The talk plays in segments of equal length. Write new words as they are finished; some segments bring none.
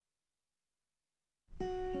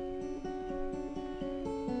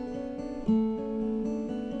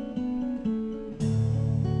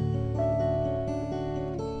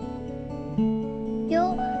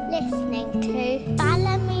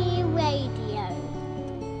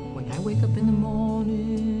wake up in the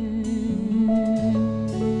morning,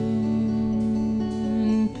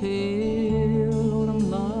 pale autumn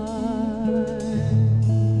light,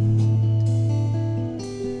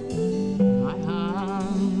 my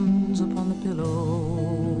hands upon the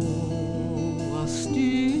pillow are still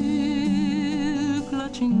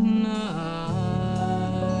clutching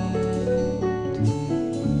night,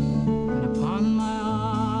 and upon my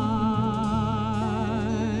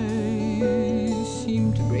eyes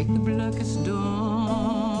seem to break the blackest dawn.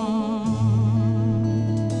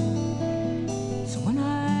 So when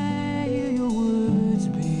I hear your words,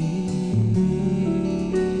 babe,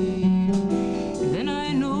 then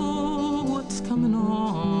I know what's coming on.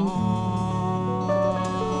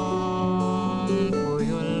 For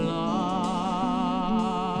your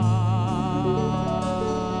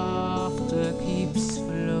laughter keeps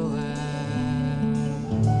flowing.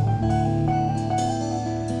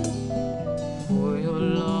 For your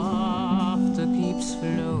laughter keeps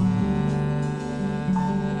flowing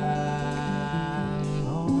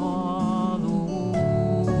all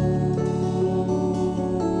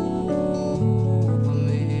over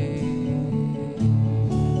me.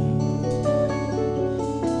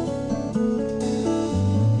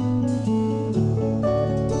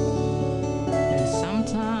 And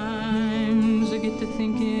sometimes I get to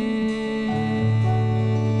thinking,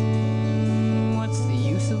 what's the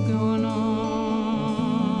use of going on?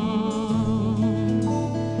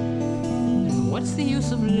 And what's the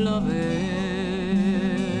use of loving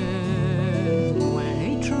when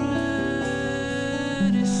hatred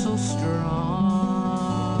is so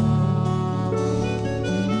strong?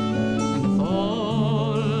 And if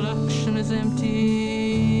all action is empty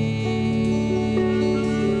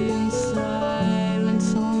and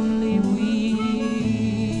silence only weak,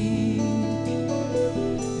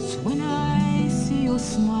 it's when I see your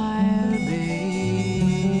smile, babe,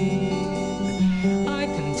 I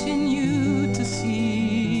continue to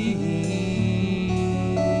seek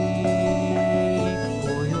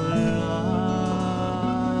for your laughter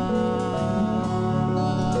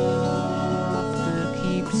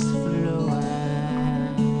keeps flowing.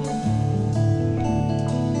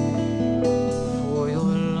 For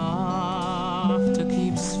your laughter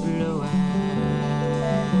keeps flowing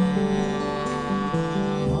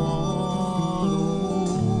all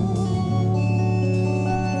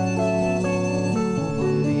over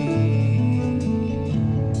me.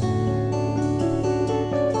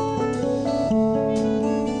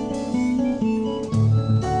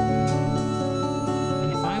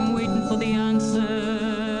 And if I'm waiting for the answers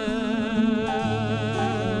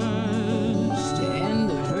to end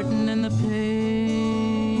the hurting and the pain,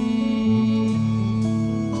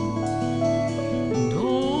 and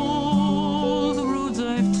all the roads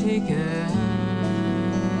I've taken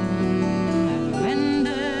have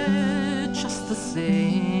ended just the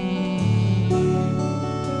same,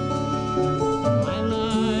 my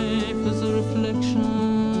life is a reflection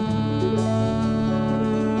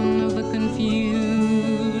of the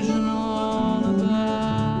confusion all about.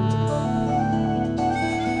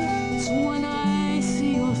 So when I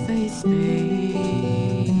see your face,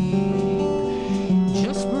 babe,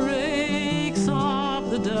 just breaks off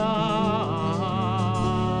the doubt.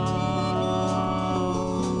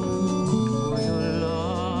 For your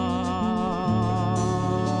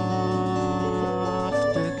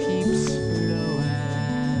laughter keeps flowing.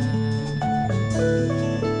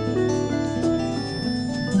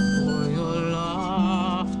 For your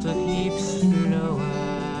laughter keeps flowing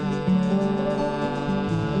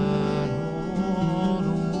all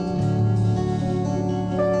over.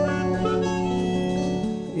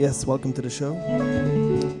 Yes, welcome to the show.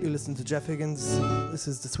 You listen to Jeff Higgins. This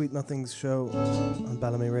is the Sweet Nothings show on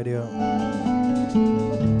Bellamy Radio.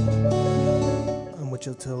 I'm with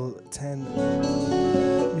you till 10.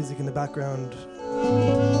 Music in the background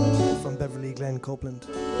from Beverly Glen, Copeland.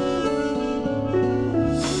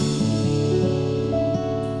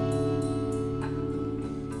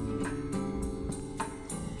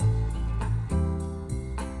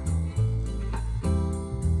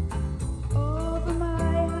 Over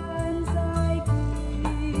my hands I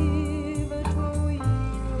give to you,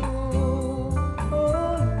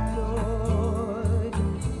 oh Lord.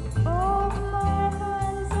 Over my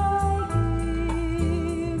hands I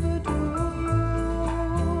give to you.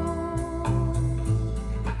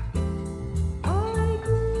 I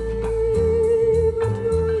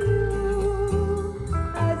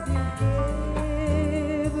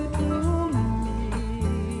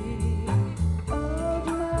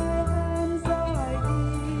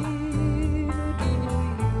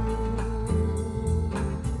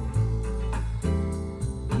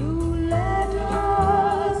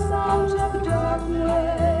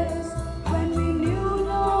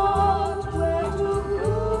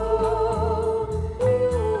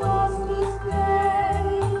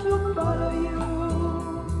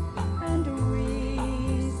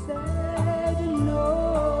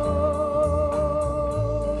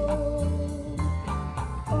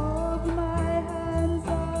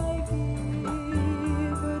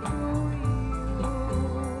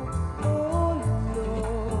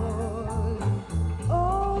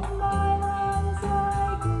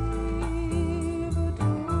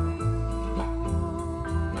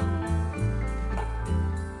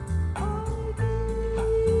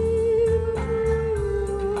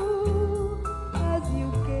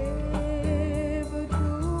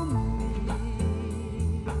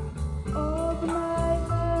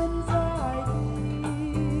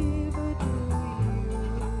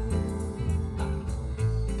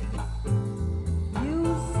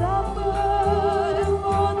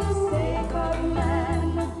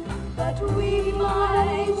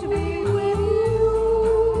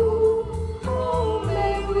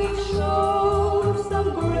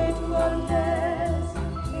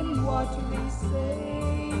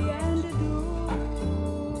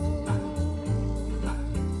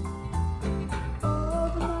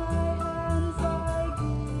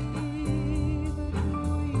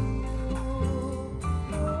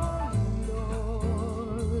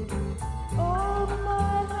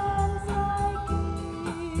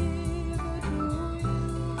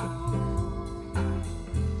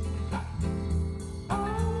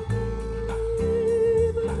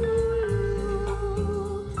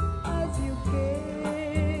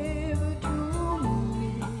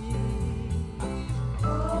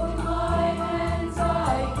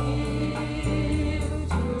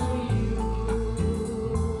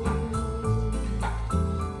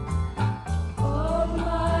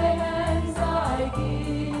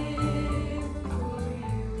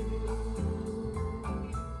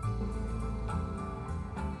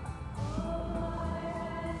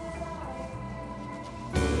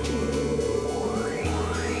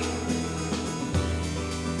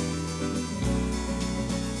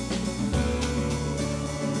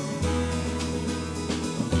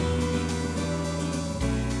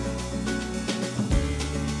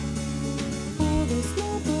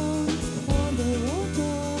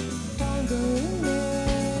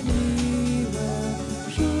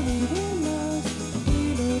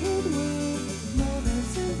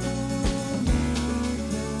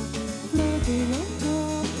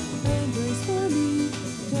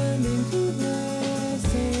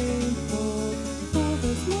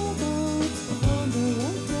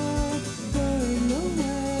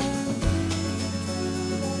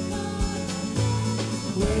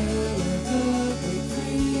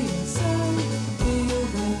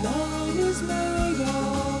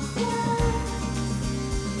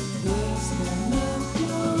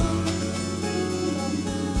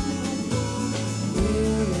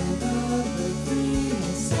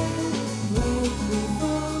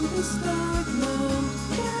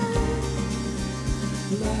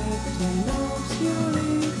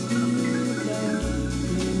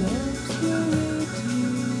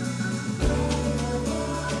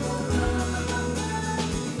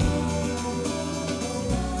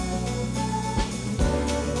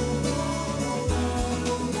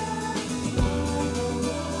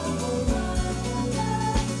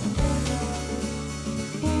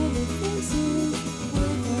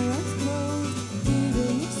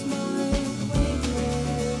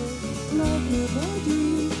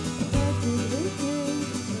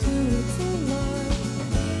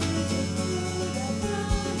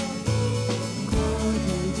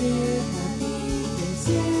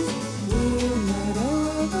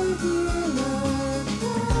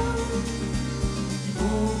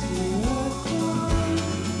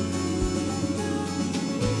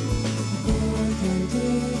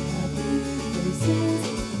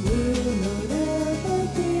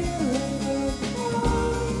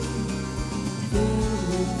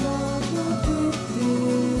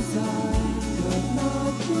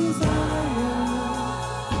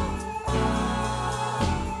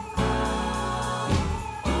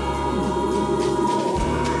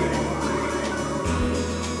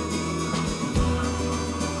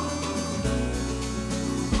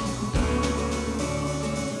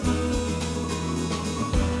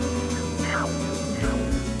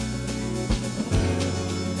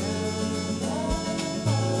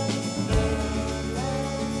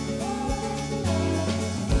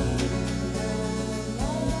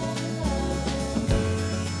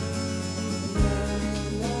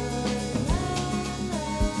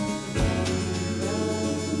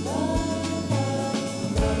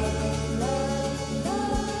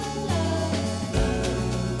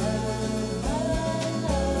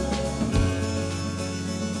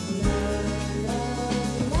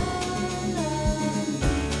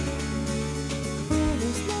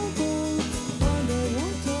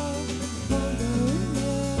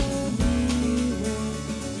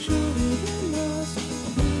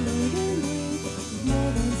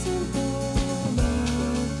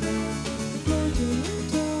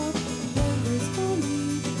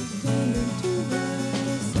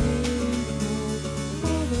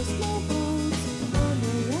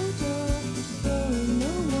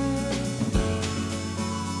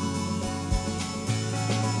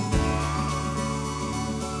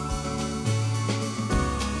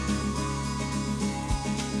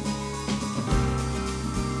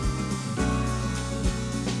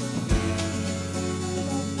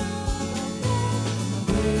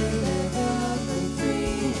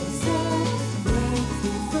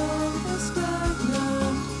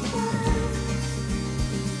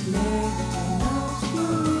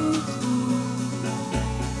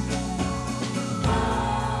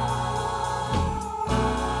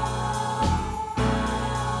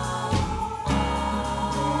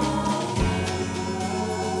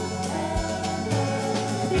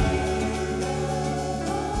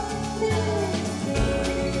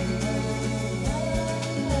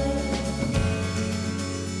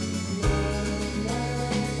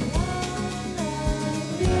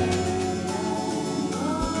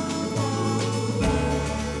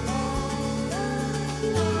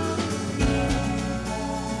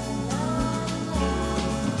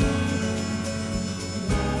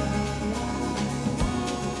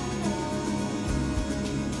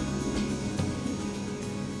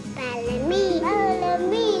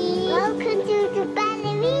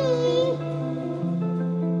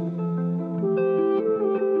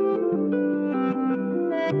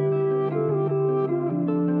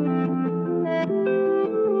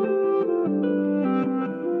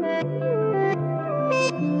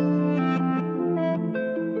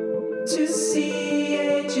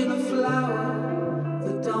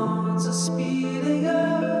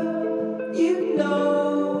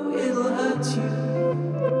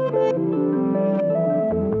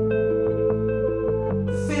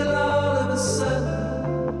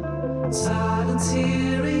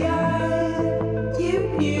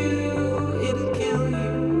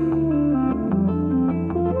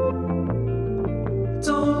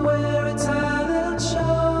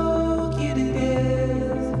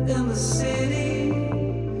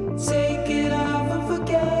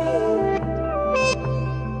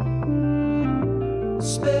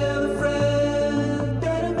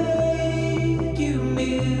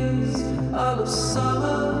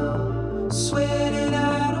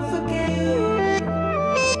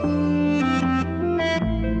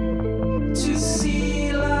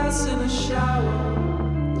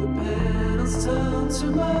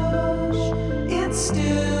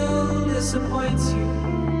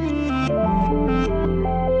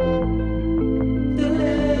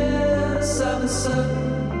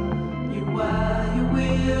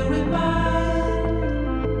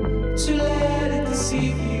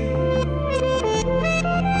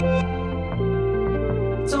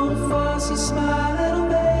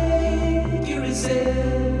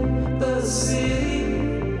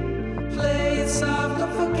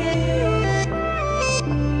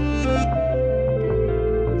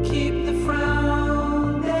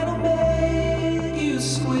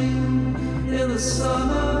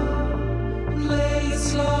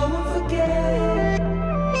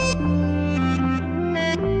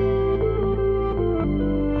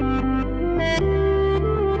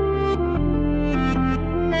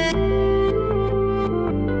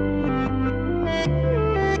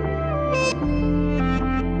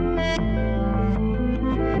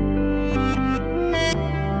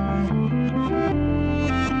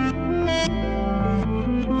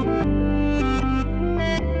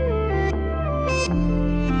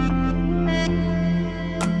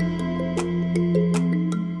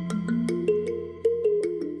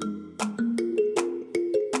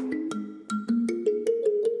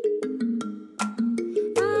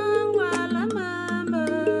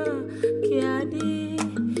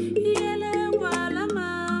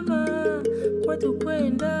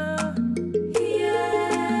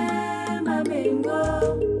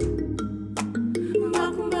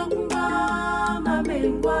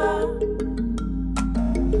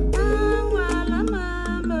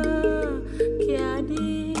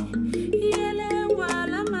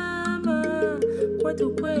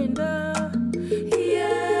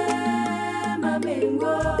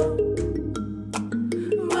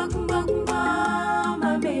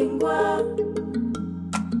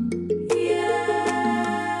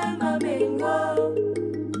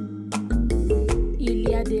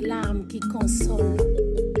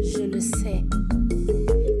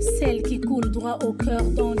froid au cœur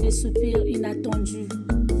dans des soupirs inattendus,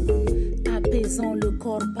 apaisant le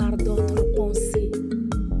corps par d'autres pensées.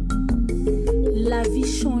 La vie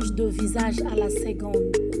change de visage à la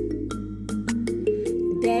seconde.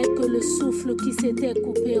 Dès que le souffle qui s'était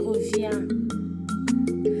coupé revient,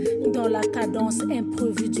 dans la cadence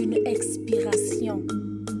imprévue d'une expiration,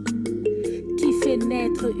 qui fait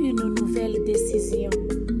naître une nouvelle décision.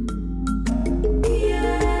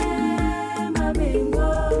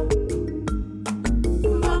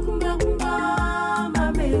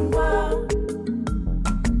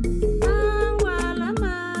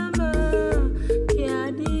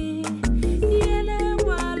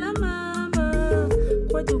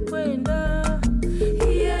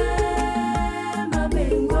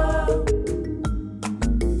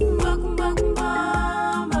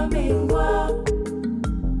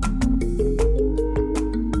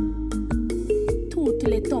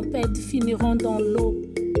 Finiront dans l'eau.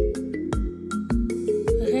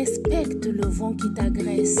 Respecte le vent qui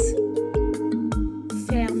t'agresse.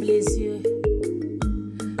 Ferme les yeux.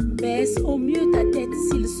 Baisse au mieux ta tête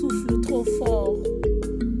s'il souffle trop fort.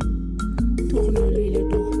 Tourne-lui le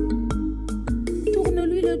dos.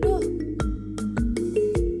 Tourne-lui le dos.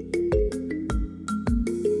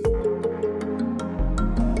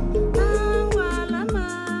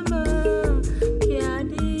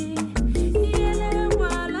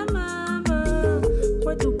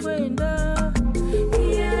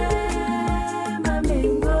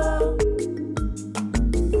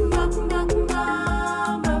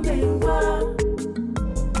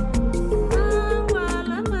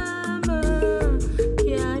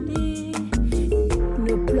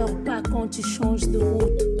 Tu changes de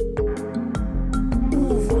route.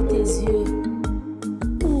 Ouvre tes yeux.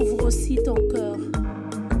 Ouvre aussi ton cœur.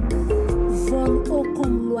 Vole haut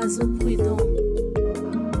comme l'oiseau prudent.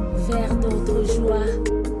 Vers d'autres joies.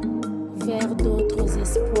 Vers d'autres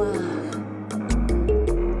espoirs.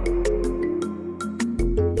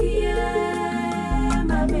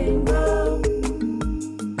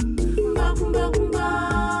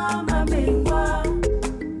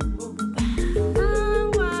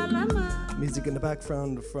 In the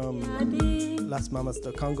background from Las Mamas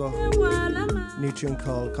de Congo, new tune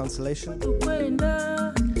called Consolation.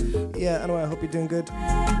 Yeah, anyway, I hope you're doing good.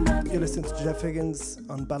 You're listening to Jeff Higgins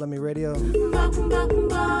on Bellamy Radio.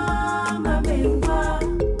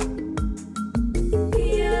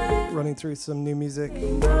 Running through some new music,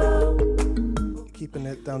 keeping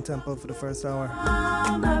it down tempo for the first hour.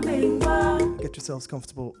 Get yourselves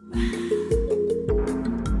comfortable.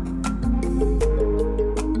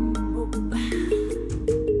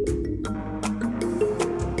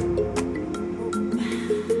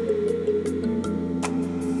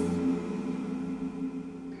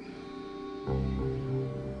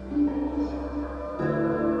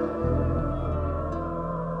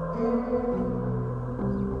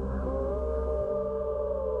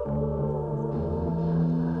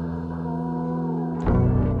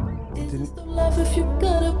 If you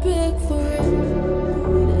gotta pick for it,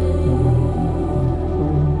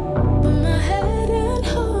 but my head and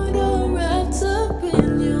heart are wrapped up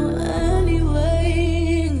in you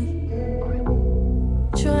anyway.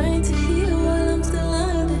 Trying to heal while I'm still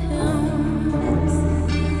under him.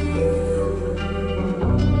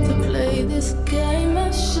 To play this game,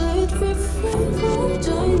 I should refrain from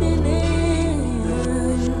joining in.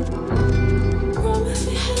 Promise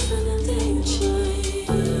me heaven and then you change.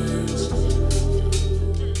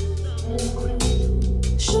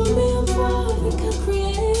 Show me a world we could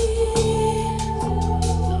create.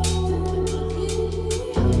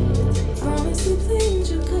 Promise me things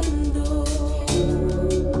you couldn't do.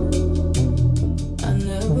 I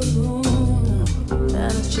never know,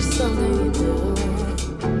 and it's just something you do.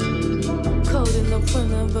 Coding the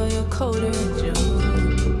winner by your coder in June.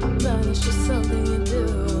 Man, it's just something you do.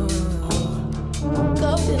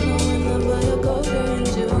 Coding the winner by your coder in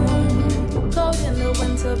June. Cold in the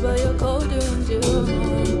winter, but you're colder in June.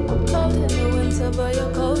 Cold in the winter, but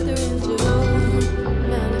you're colder in June.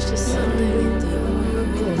 Man, it's just something you do.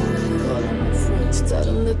 Tell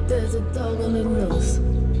them that there's a dog on the nose.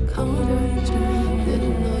 Colder in June.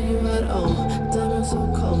 Didn't know you at all. Diamonds so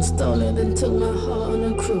cold. Stole it and took my heart on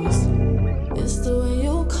a cruise. It's the way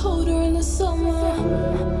you're colder in the summer.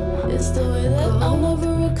 It's the way that I'll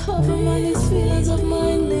never recover. My these feelings of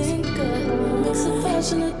mine linger. Mix of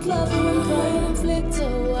passionate love and pride inflict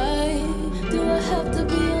away. Do I have to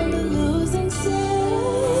be on the losing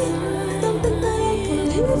side? Don't think that I can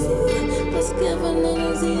leave you. Just giving in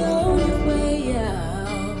is the only way out.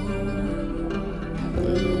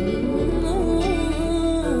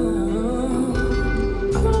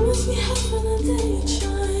 Promise me heaven and then you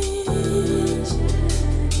change.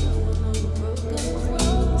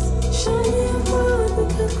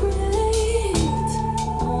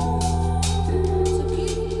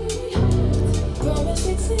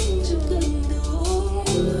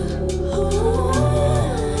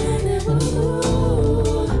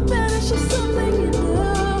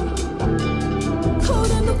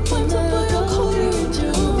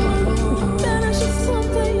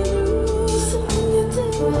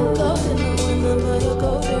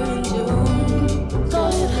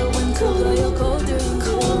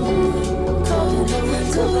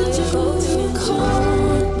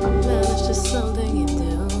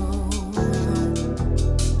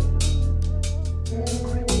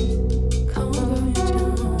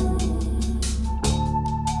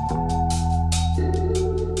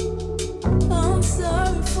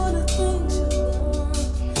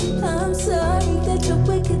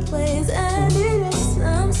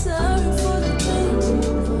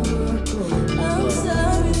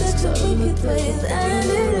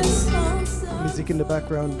 music in the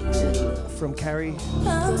background from Carrie,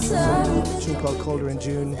 a tune called Colder in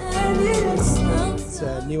June. It's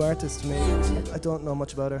a new artist to me. I don't know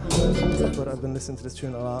much about her, but I've been listening to this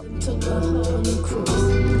tune a lot.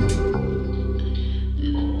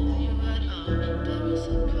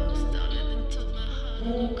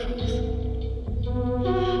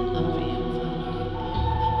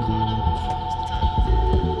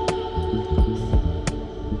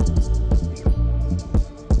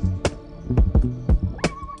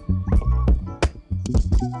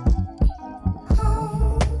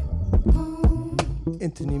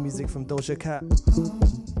 Into new music from Doja Cat,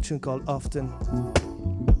 a tune called Often.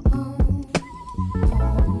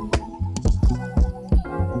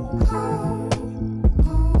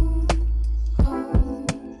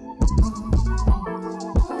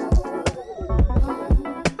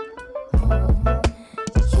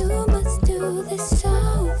 You must do this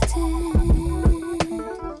often.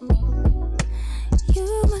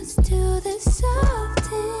 You must do this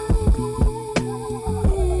often.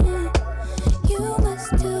 You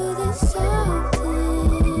must do this often.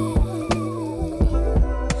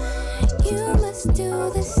 You must do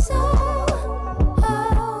this so.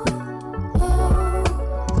 Oh, oh,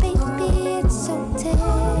 baby, it's so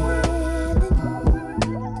telling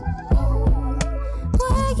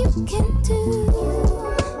what you can do.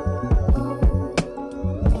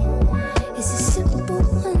 It's a simple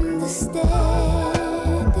understanding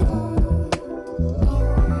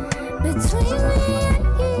between me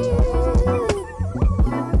and you.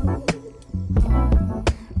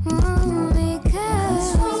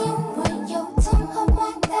 Because when your tongue on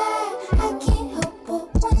my thigh, I can't help but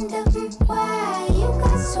wonder why you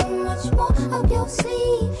got so much more up your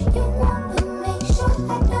sleeve. You wanna make sure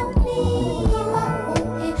I don't leave. I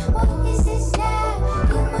won't hear, what is this now?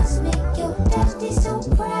 You must make your daddy so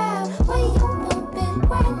proud. Why you bumping,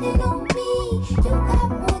 grinding on me? You got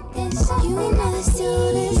more than something. You must do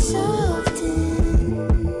this often.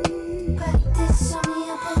 Practice on me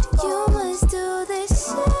up. You must do this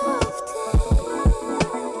often.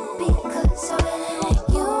 Because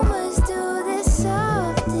you must do this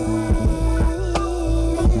often.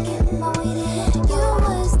 Making my way there. You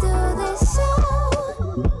must do this so.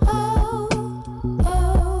 Oh,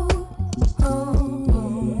 oh, oh.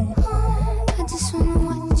 I just wanna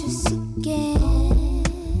watch us again.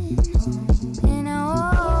 And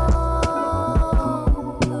over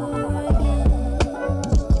again.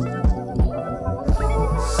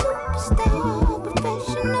 Superstar,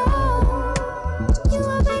 professional. You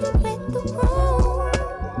already read the room.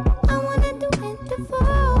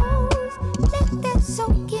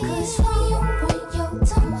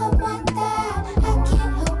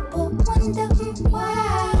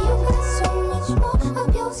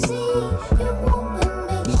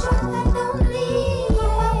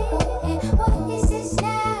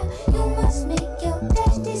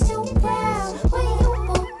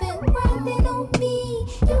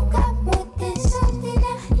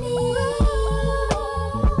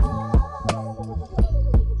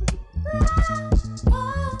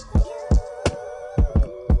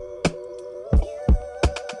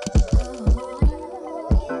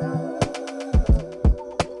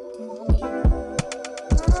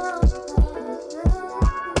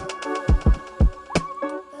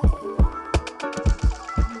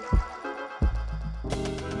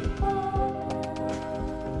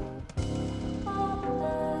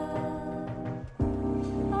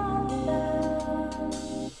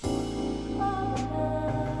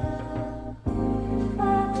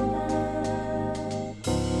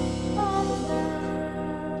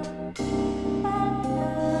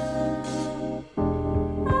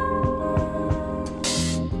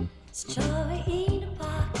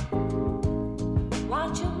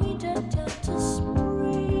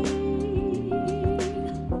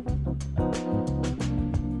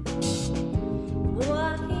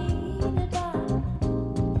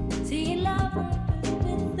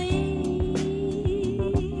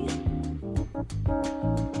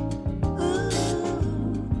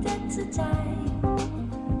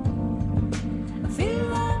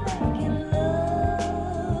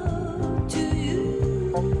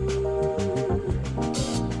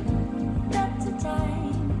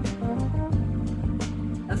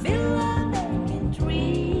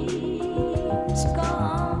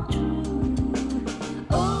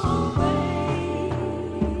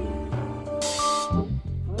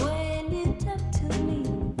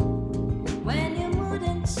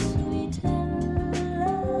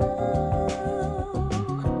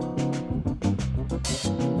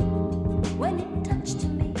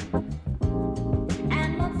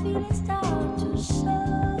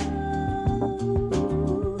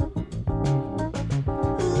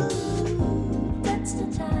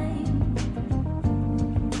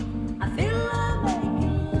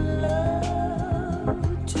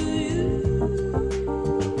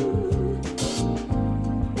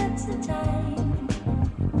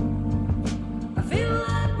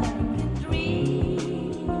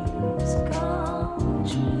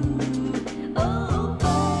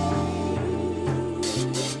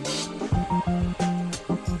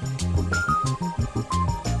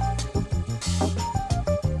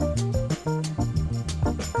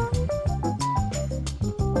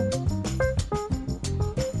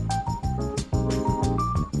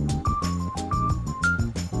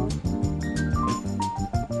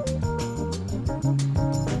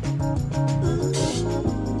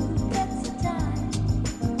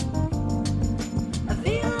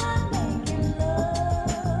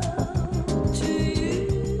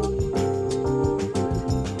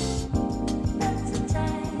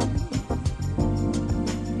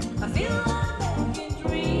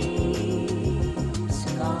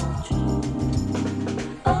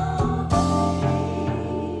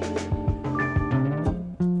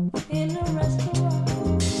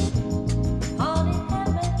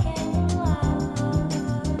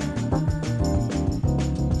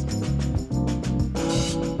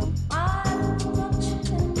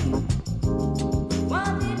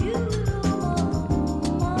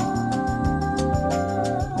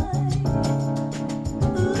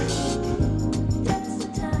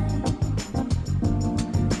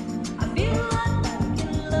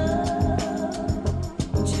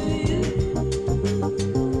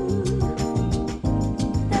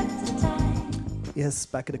 Dennis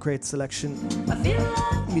back at the Crate selection.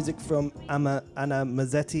 Music from Anna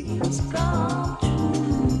Mazzetti.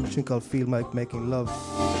 A tune called Feel Like Making Love.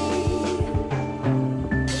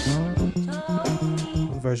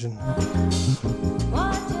 Version.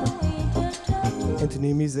 Into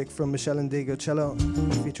new music from Michelle and Diego Cello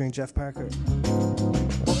featuring Jeff Parker.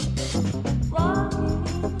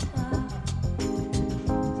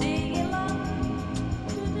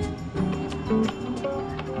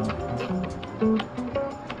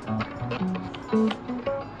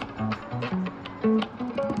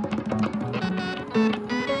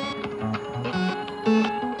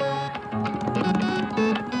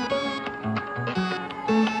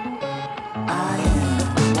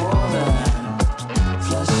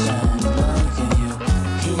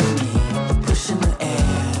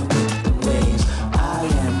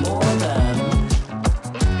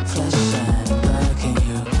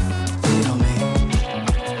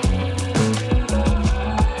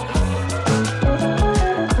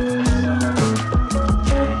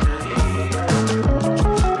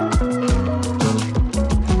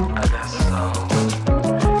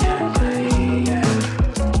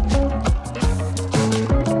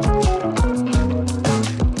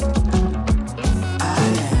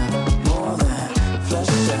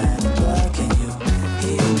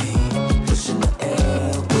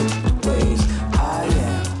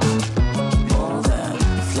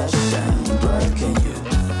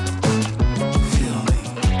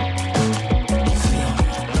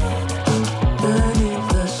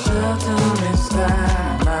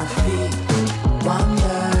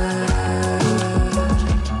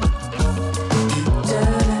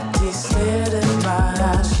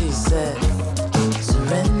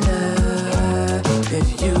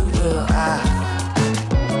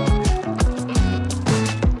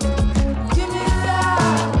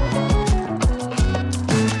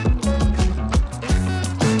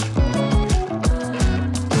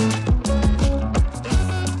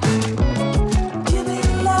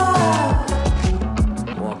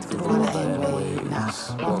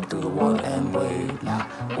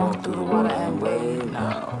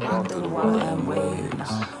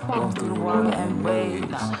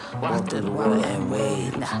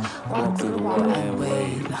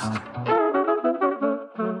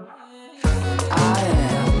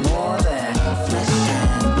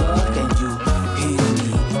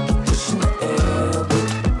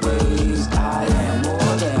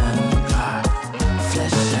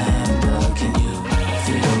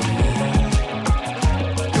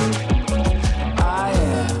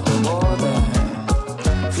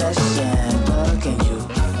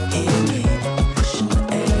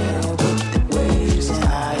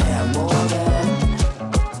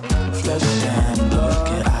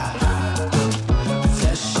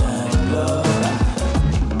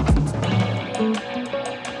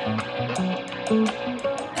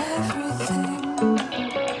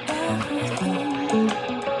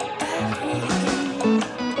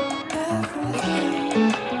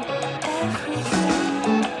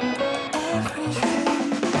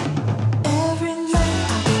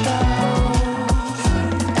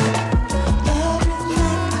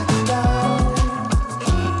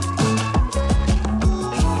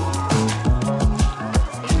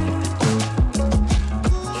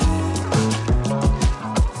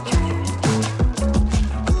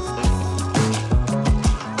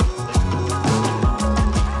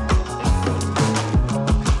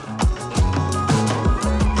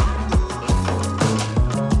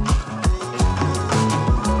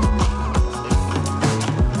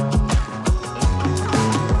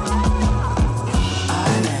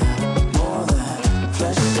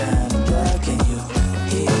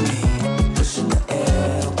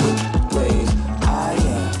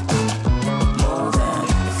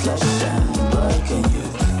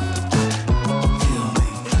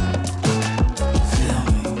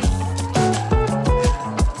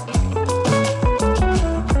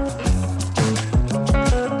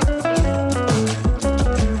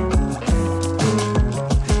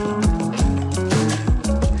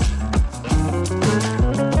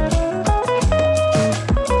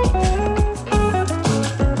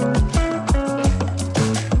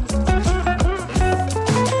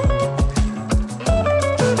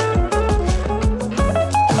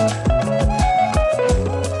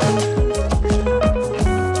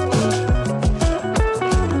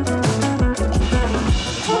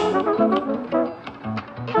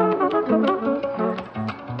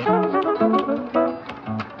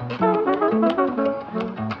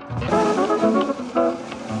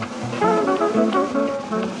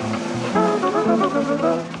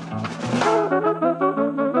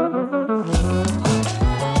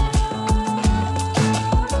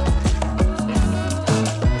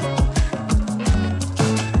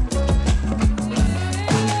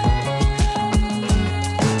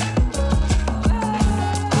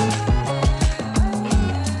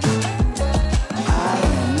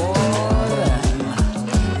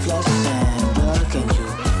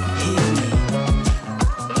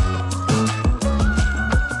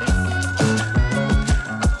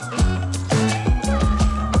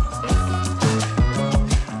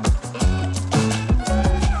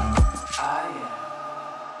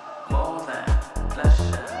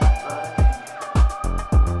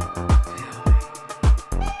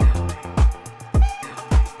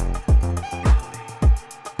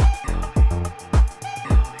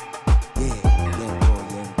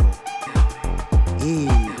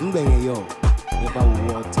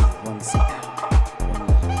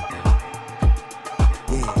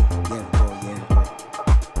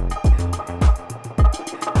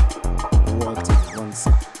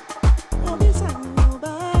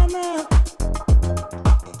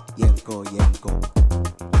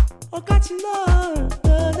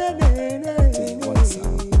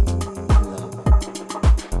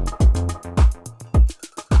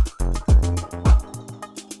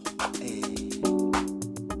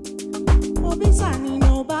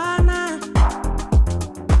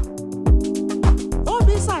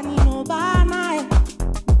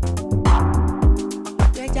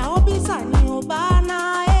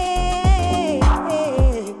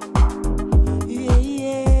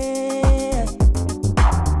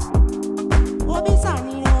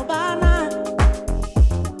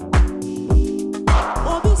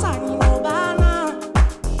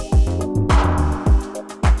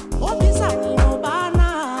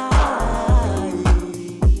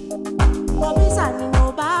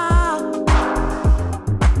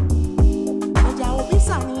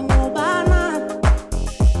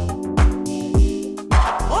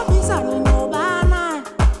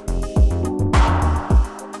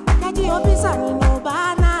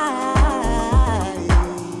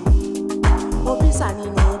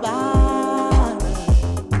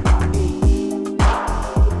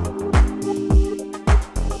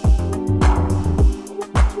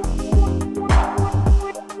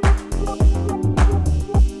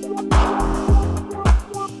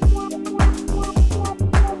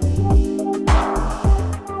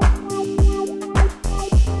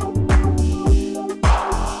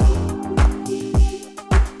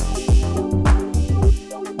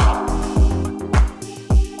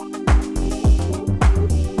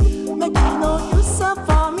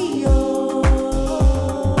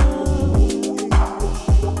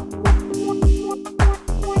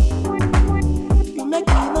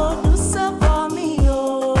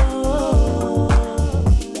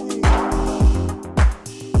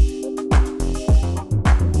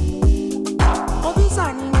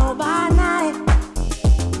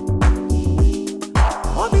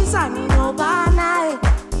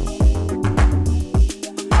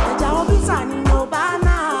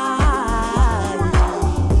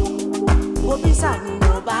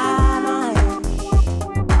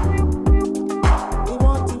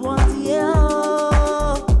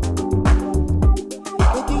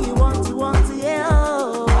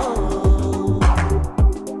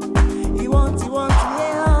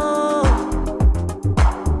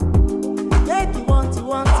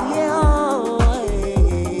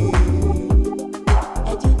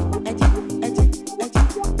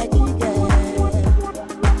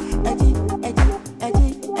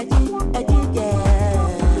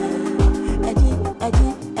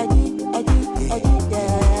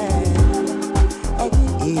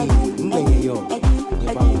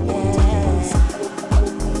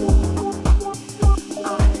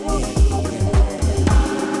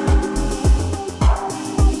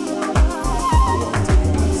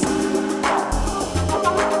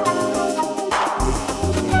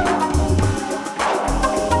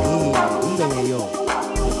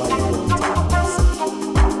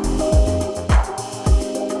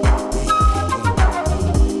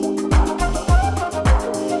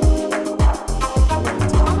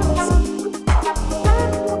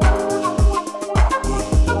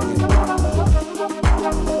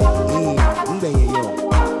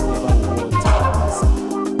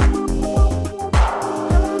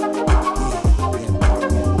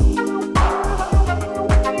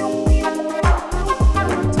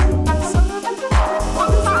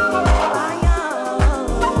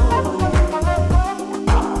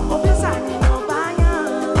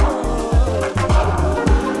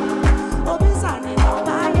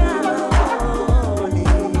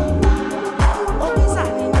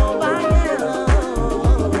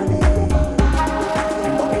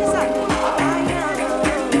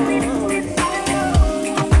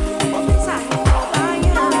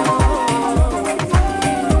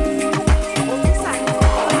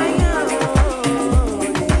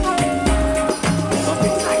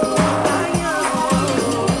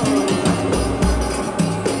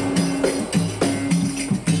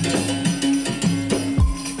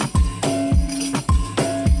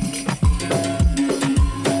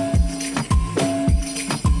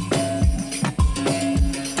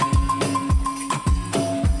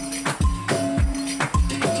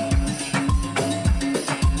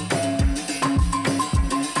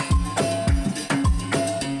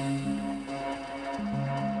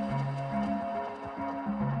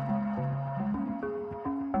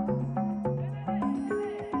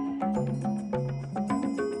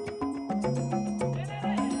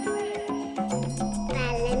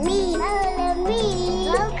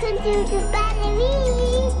 to the battery.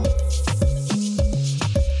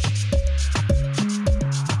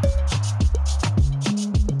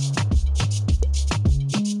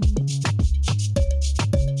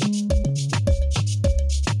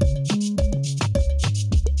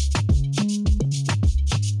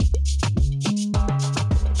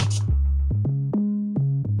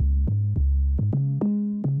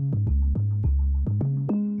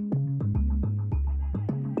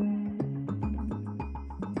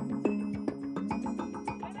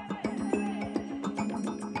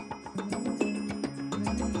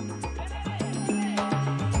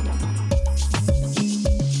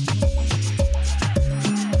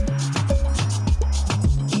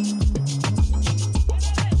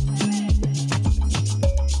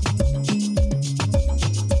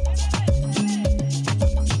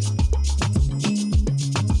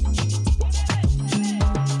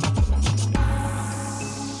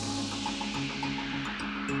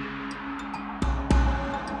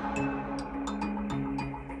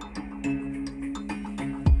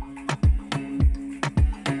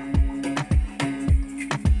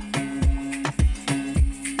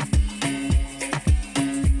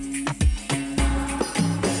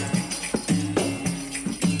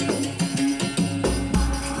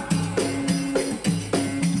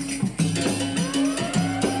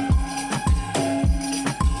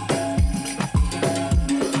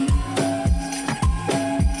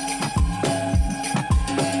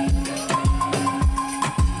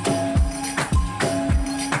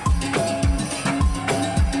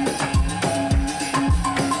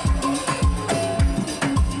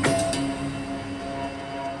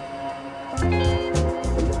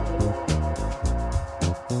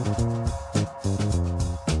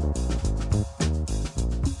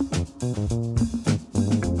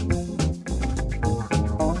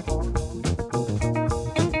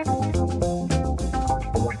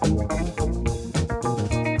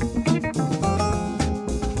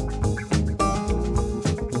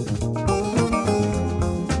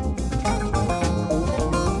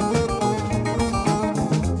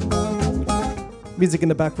 Music in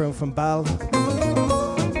the background from Bal.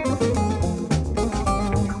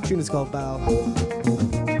 Tune is called Bow.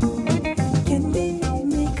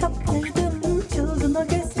 Kendimi kaptırdım çılgın o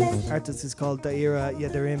gözler. Artist is called Daira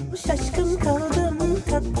Yedirim. Şaşkın kaldım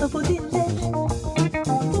tatlı bu diller.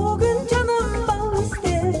 Bugün canım bal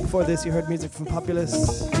ister. Before this, you heard music from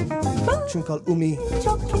Populous. A tune called Umi.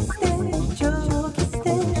 Çok ister, çok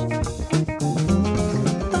ister.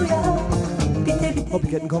 Doya, bite bite. Hope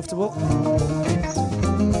you're getting comfortable.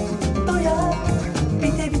 Doya,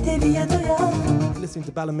 bite bite diye doya. Listening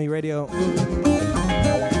to Ballamy Radio.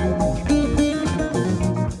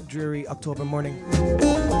 Dreary October morning.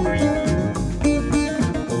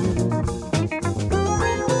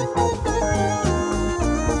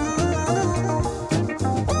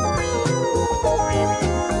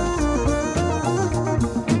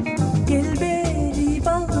 Gel beri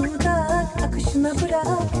bal dudak akışına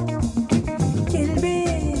bırak. Gel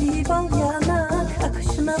beri bal yanak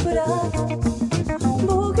akışına bırak.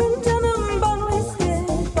 Bugün canım bal ister,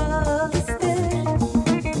 bal ister.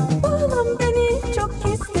 Balam beni çok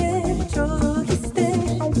ister, çok ister.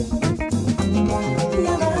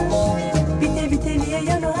 Yanaş, bite biteliye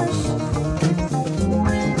yanaş.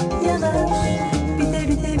 Yanaş, bite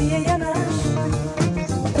biteliye yanaş.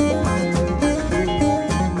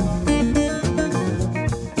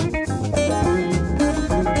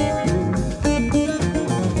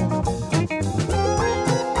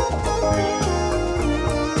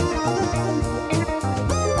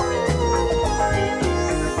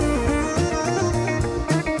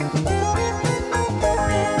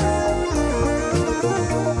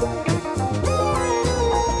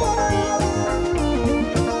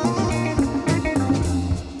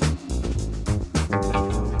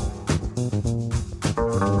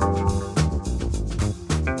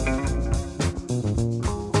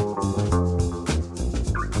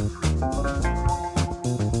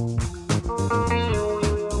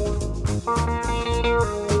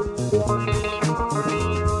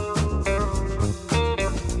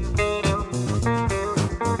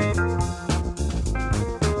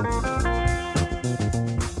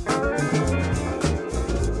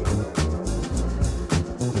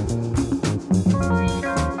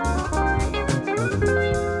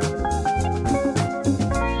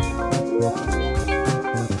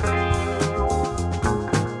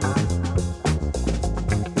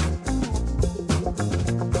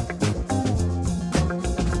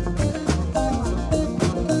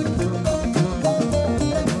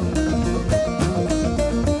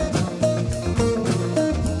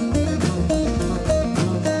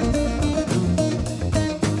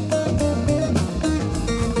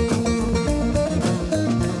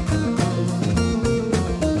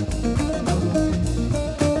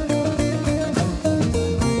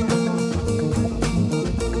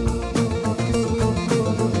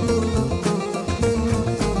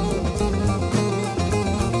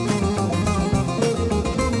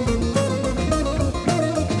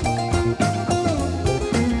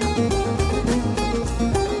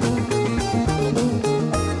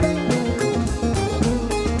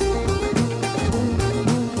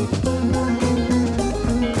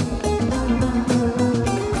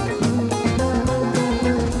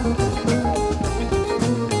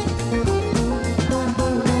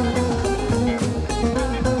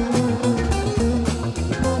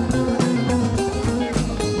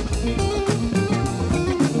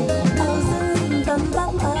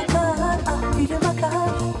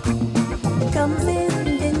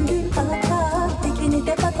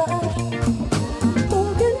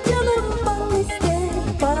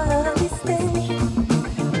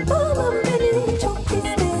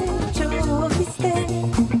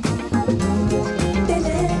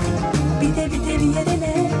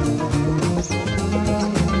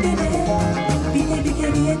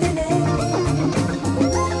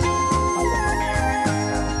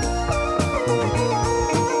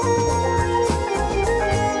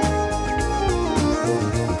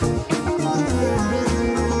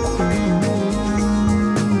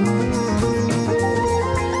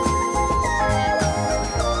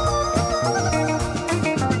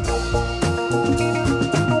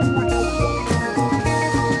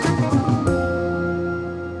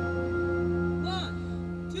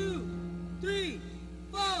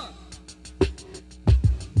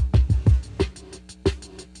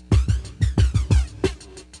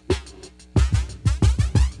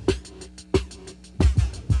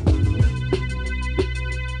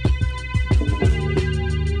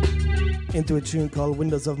 into a tune called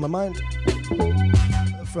Windows of My Mind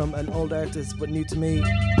from an old artist but new to me,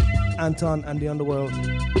 Anton and the Underworld.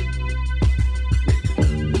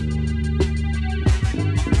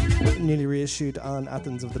 Newly reissued on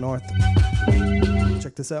Athens of the North.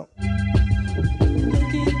 Check this out.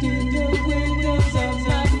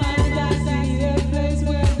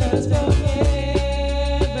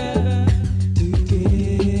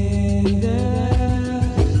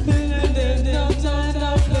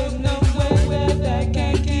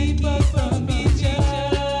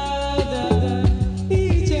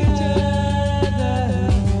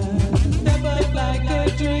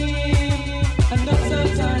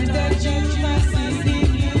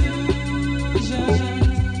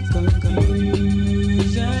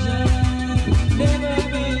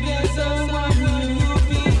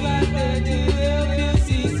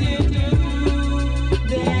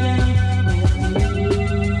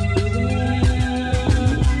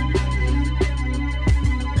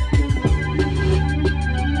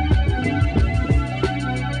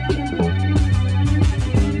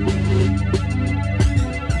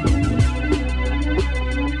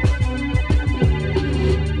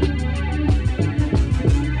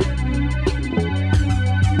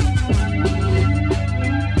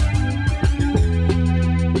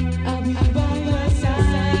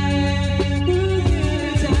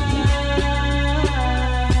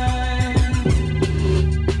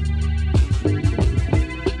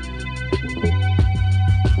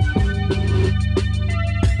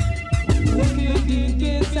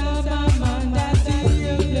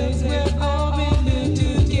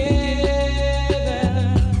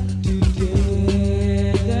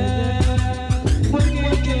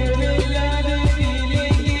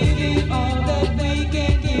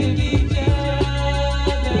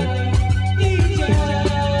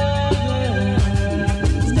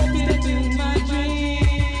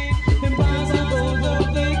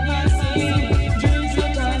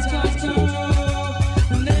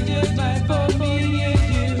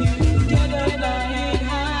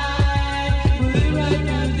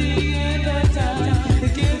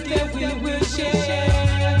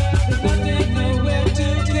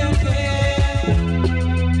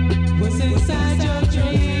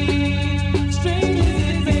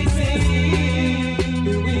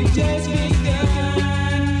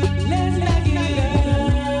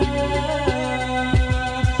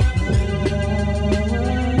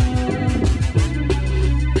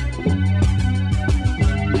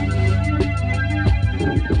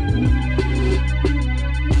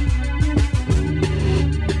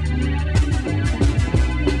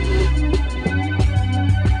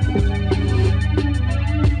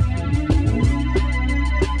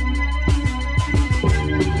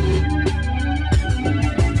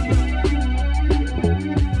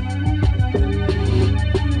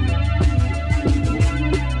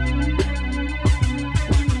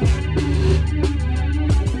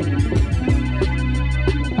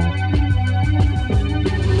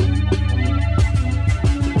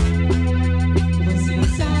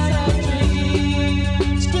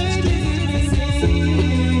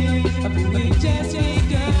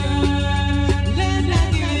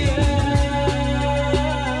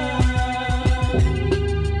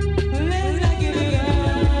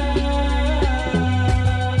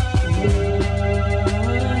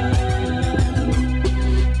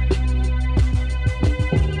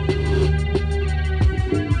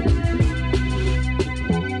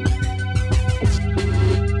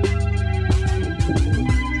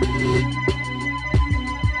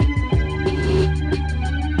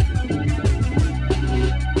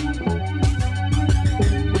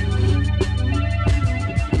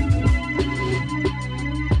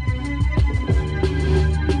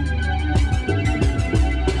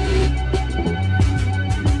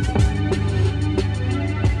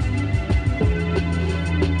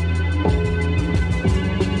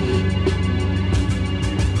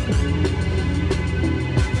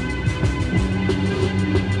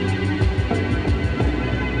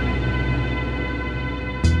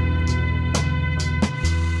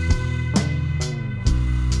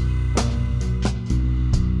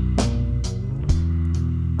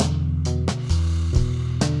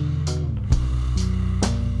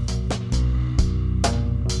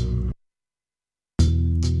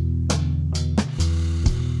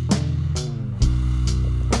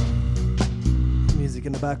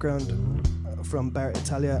 background from Bar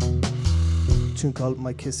Italia, a tune called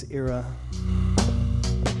My Kiss Era.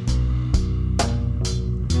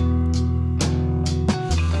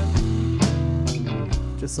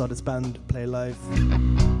 Just saw this band play live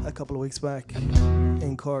a couple of weeks back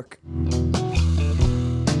in Cork.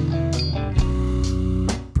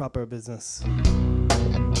 Proper business.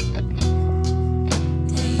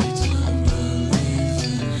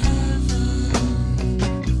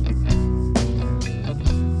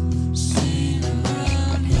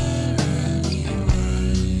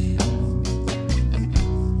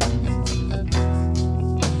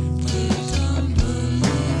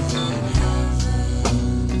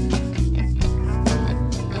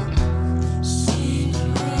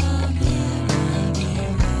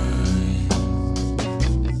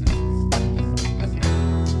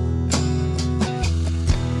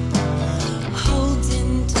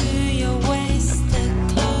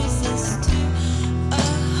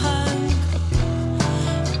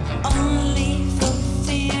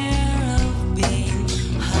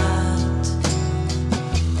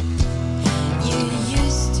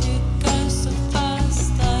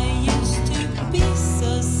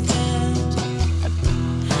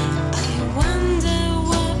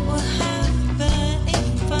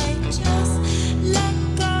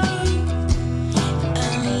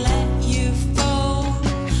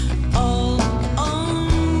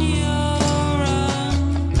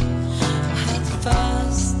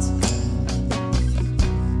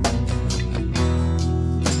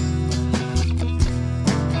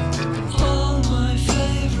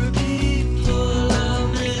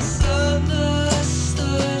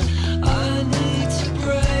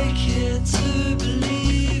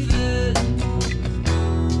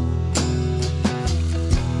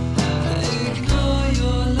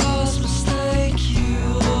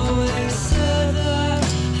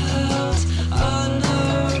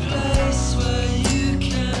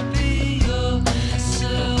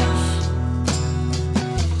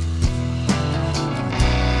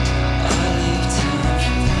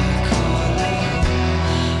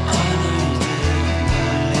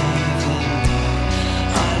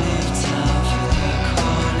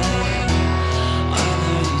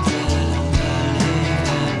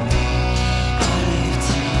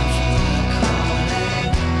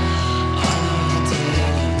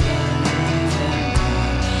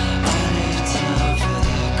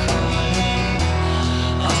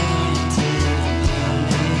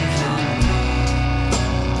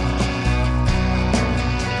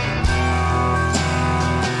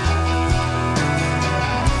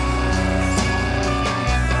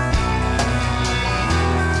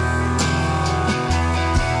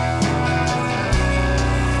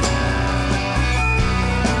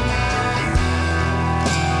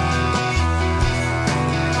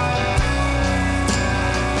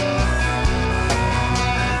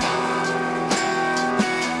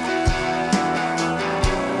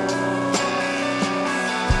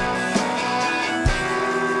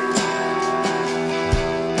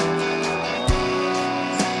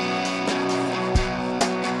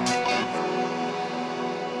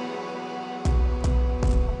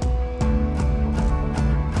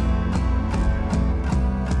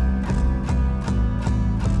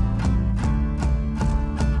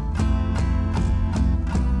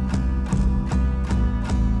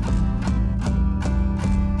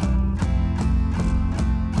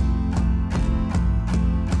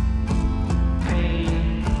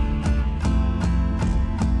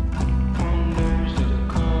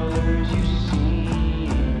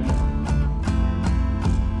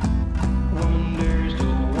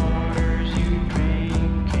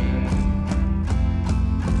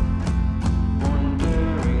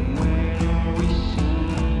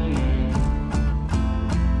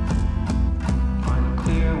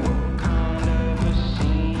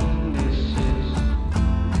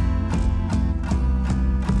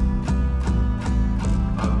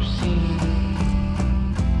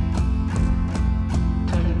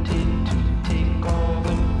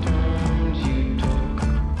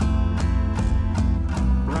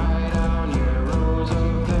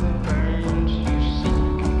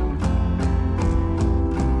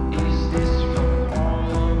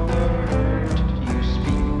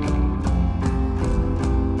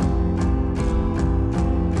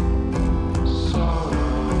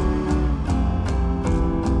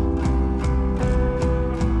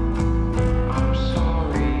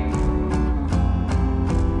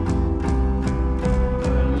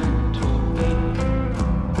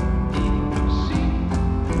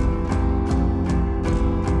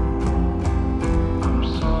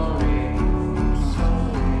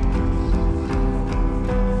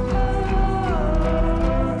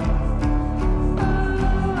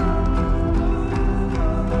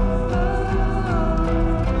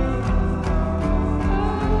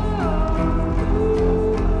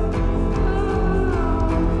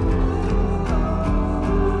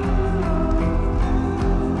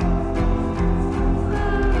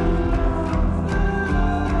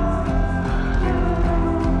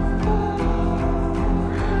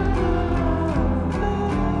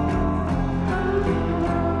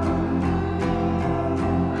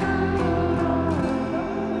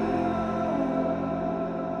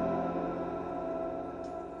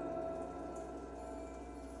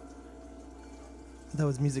 That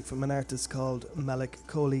was music from an artist called Malik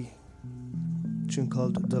Coley, a tune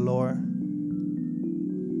called Dolore.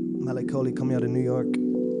 Malik Coley coming out of New York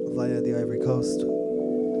via the Ivory Coast.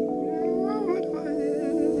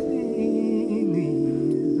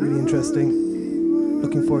 Really interesting.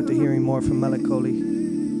 Looking forward to hearing more from Malik Coley.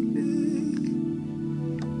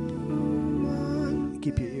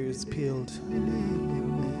 Keep your ears peeled.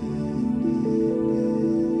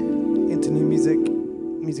 Into new music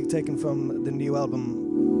taken from the new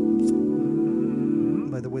album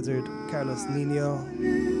by the wizard Carlos Nino.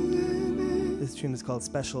 This tune is called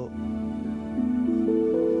Special.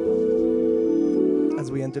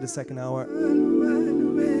 As we enter the second hour,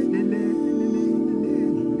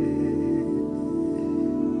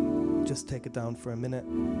 just take it down for a minute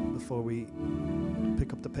before we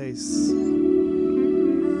pick up the pace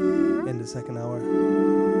in the second hour.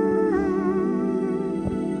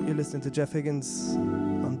 You're listening to Jeff Higgins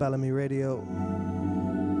on Bellamy Radio.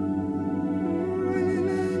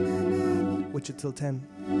 With you till 10.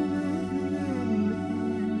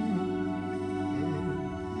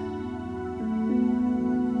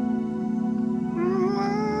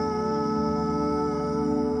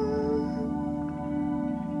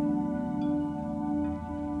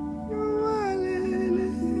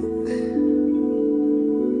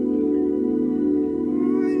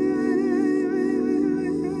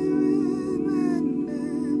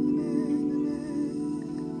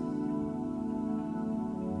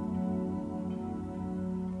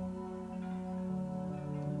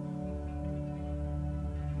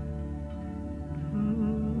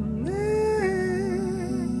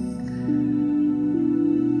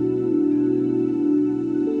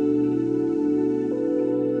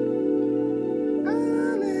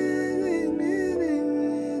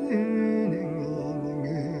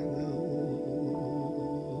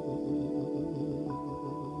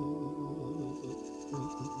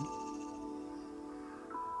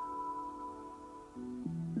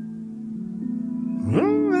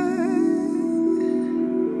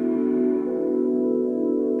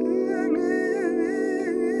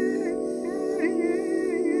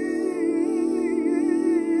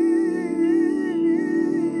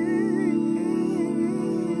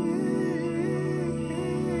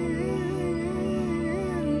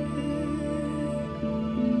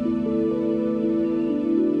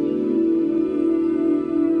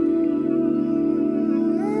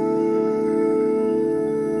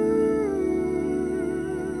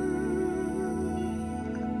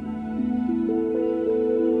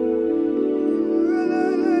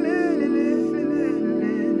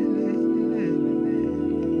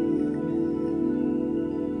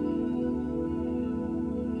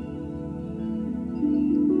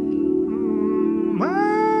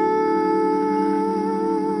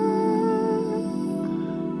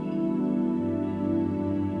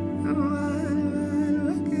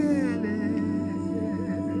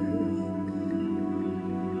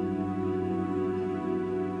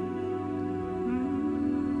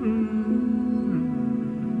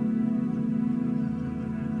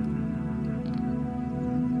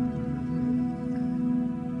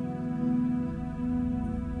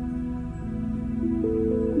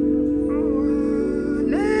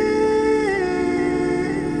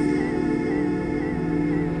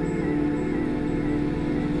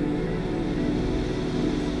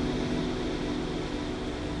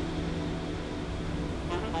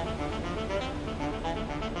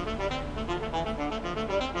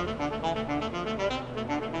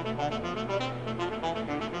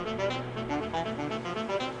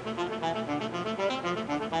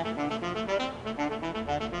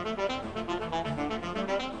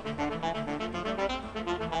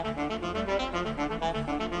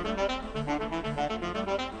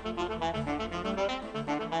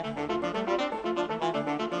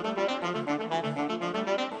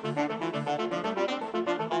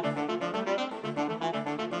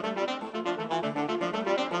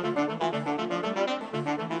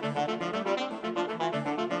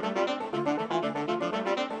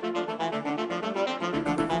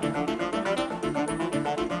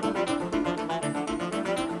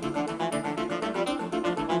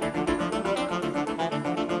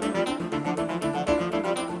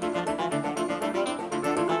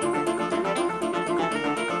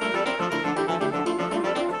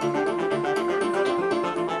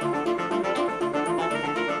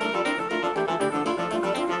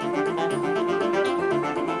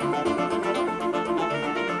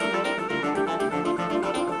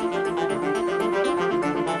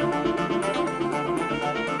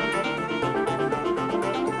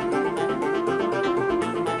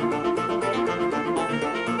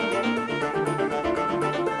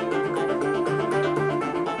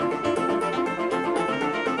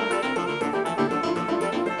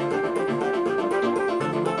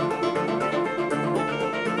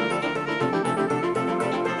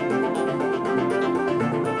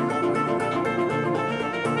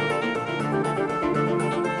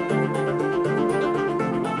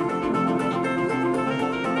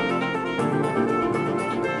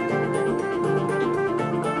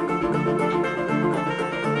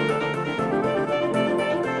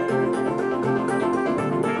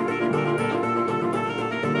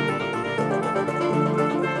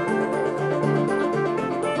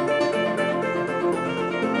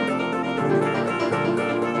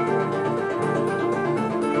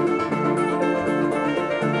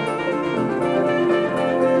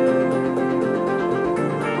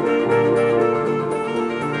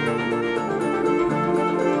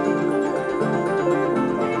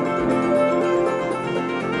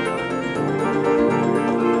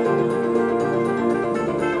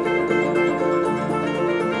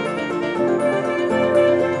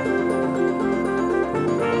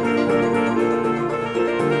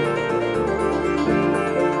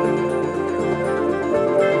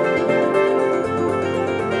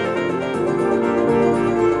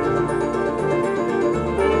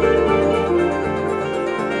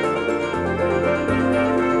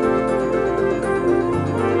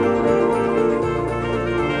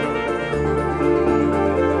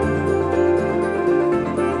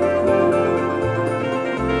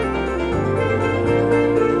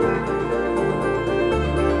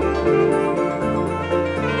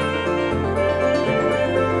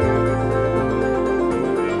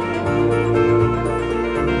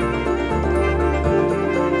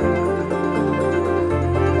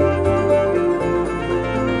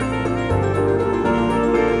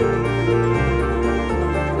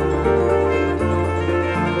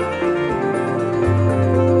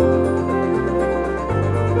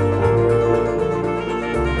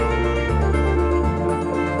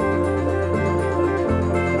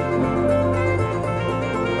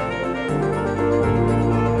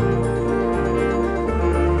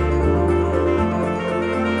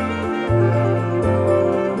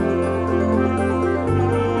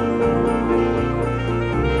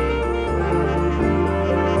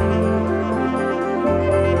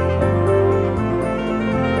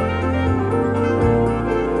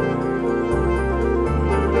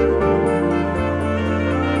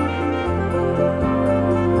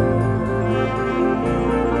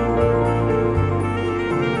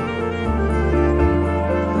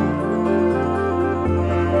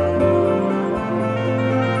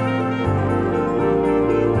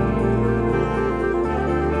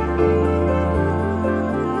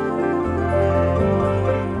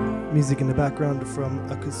 music in the background from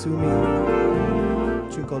a Kasumi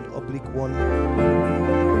tune called Oblique One.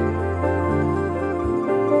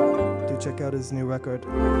 Do check out his new record.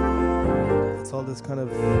 It's all this kind of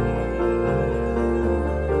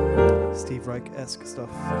Steve Reich-esque stuff.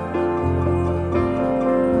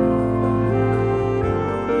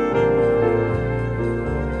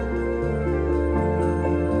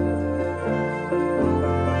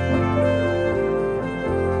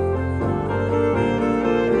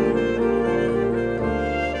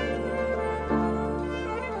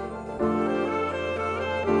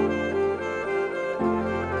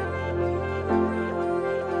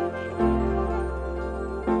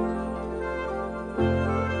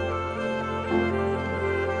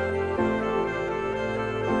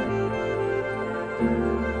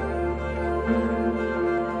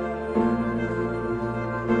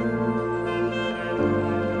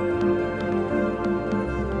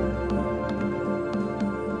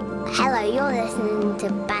 Hello, you're listening to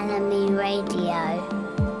Banami Radio.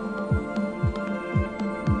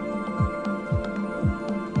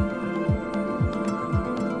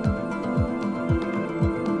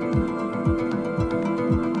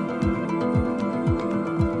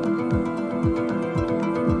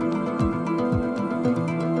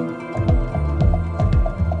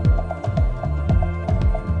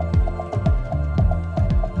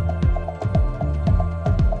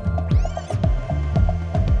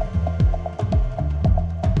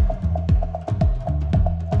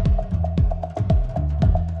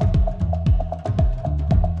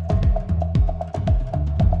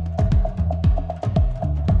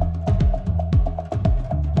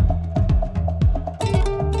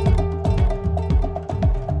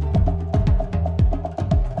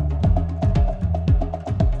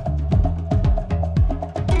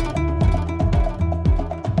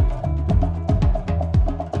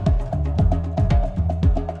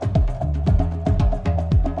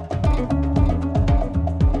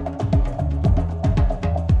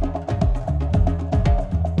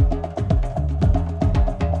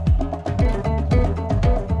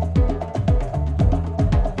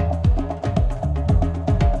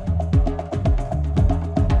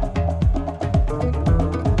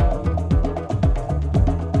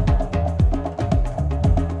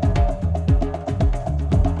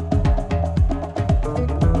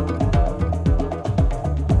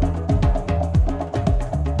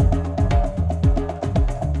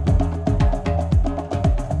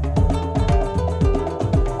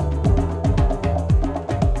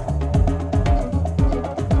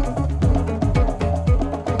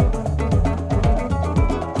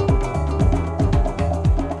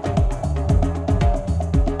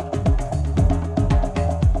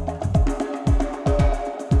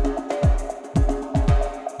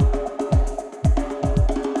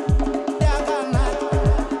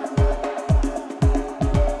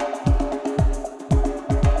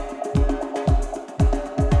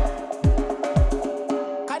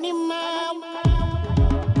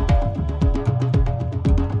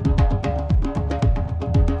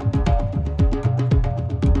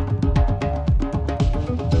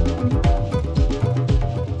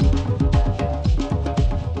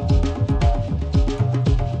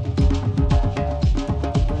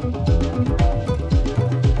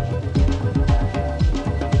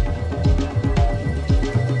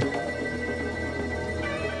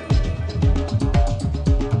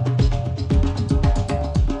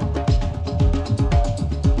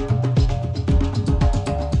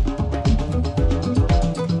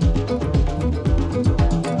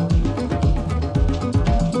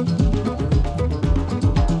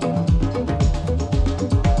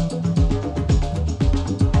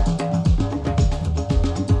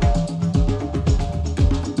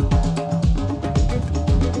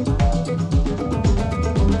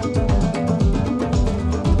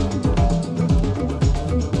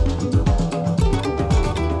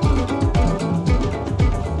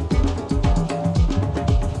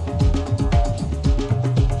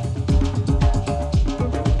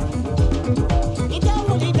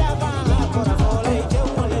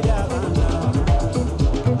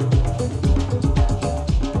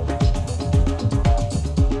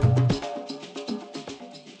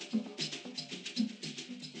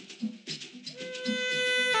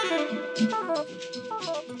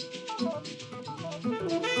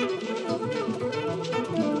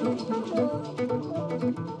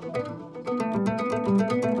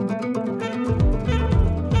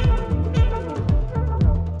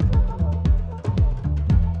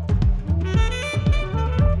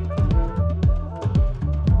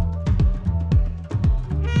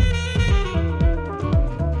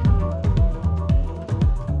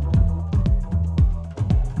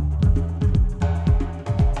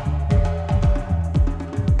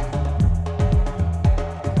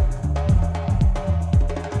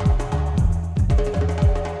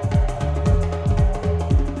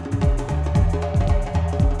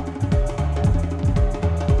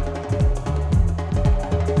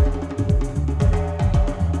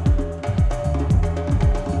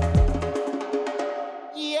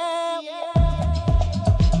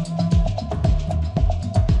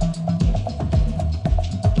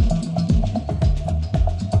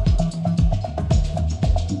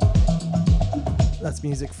 That's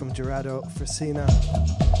music from Gerardo Fresina,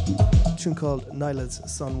 a tune called Nyla's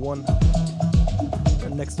Son 1.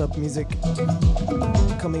 And next up, music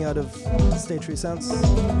coming out of Stage 3 Sounds,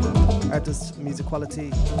 artist Music Quality,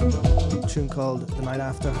 a tune called The Night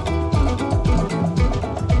After.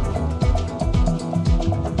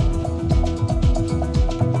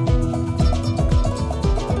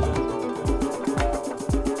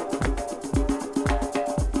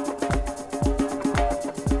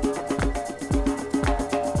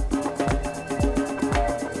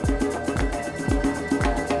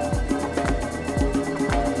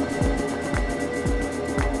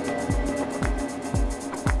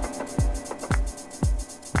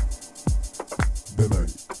 The night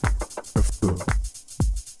after.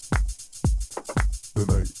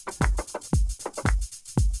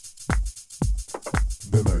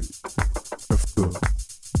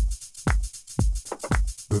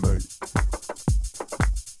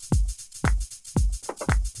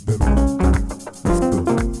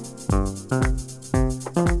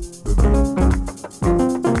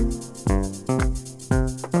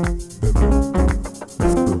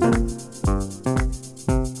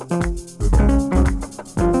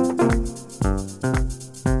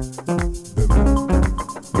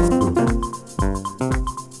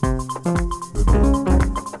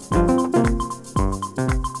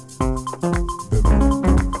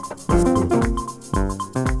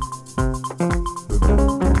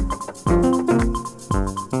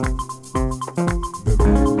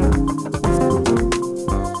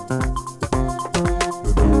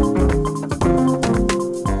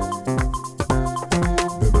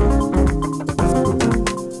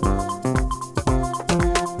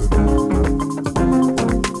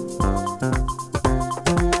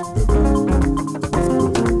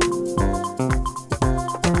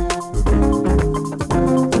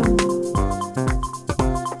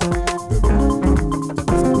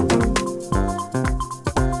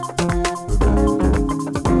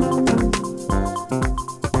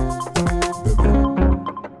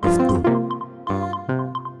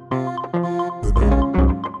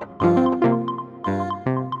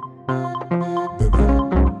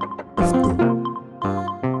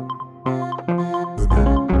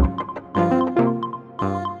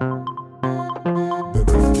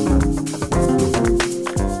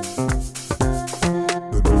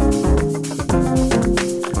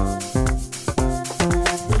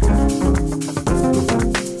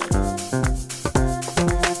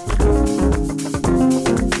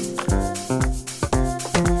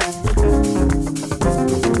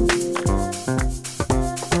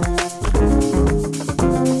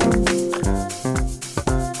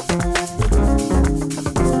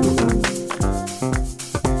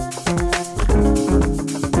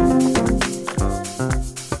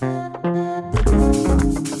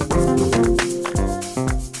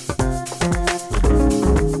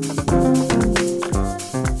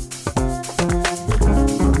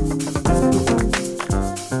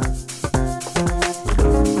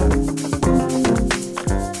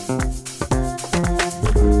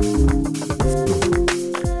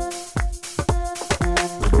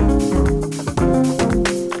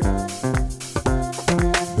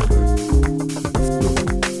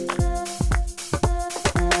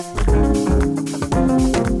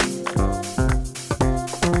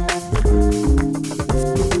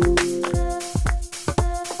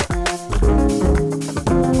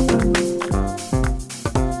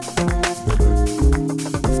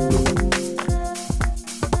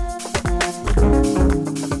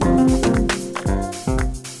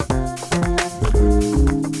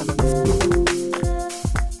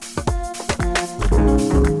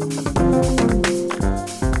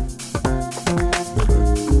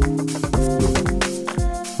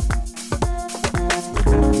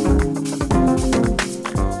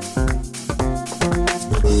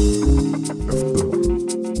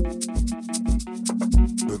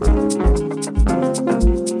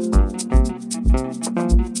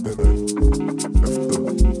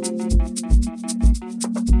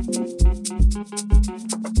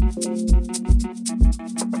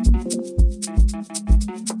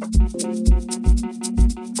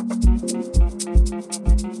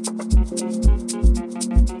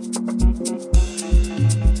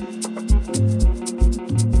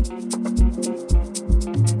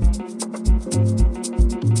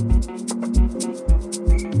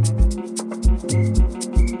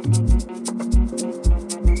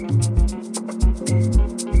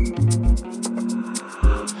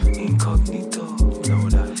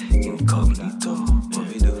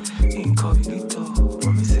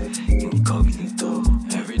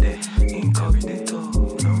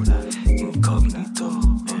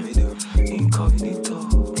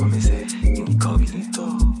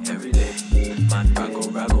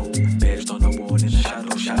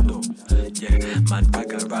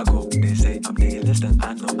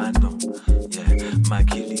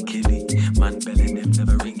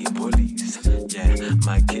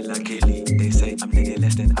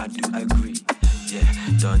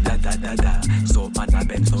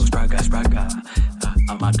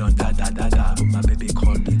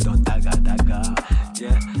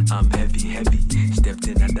 stepped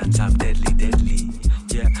in and dance, I'm deadly, deadly.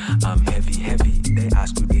 Yeah, I'm heavy, heavy. They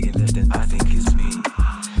ask who the illest, then I think it's me.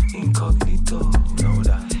 Incognito, know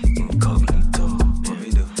that. Incognito, what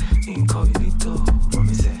we do? Incognito, what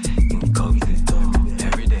we say? Incognito,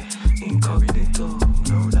 every day. Incognito,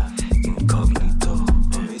 know that. Incognito,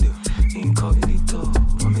 what we do? Incognito,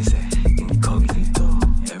 what we say? Incognito,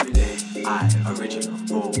 every day. I original,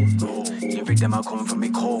 roll. Lyric them I come from me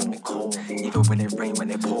cold. Even when it rain, when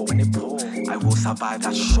it pour. I will survive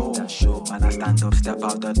that show. Man, I stand up, step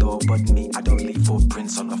out the door. But me, I don't leave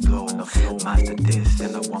footprints on the floor. Master this,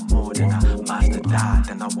 then I want more. Then I master that,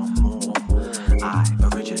 then I want more. I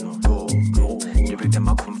original, roll. Lyric them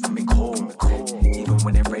I come from me cold. Even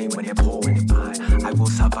when it rain, when it pour. I will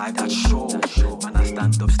survive that show. Man, I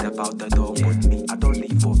stand up, step out the door. But me, I don't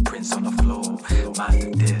leave footprints on the floor.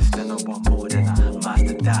 Master this, then I want more. Then I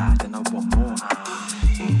master that, then I want more.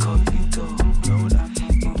 Incognito, know that.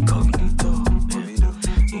 Incognito, what we do?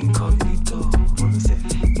 Incognito, what we say?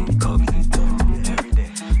 Incognito, every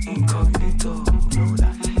day. Incognito, know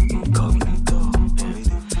that. Incognito, what we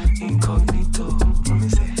do? Incognito, what we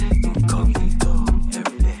say? Incognito,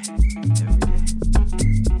 every day.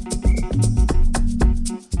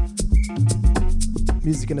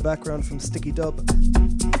 Music in the background from Sticky Dub.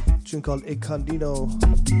 Tune called Incognito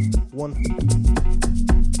 1.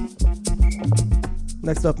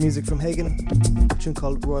 Next up, music from Higgins. Tune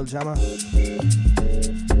called Royal Jammer.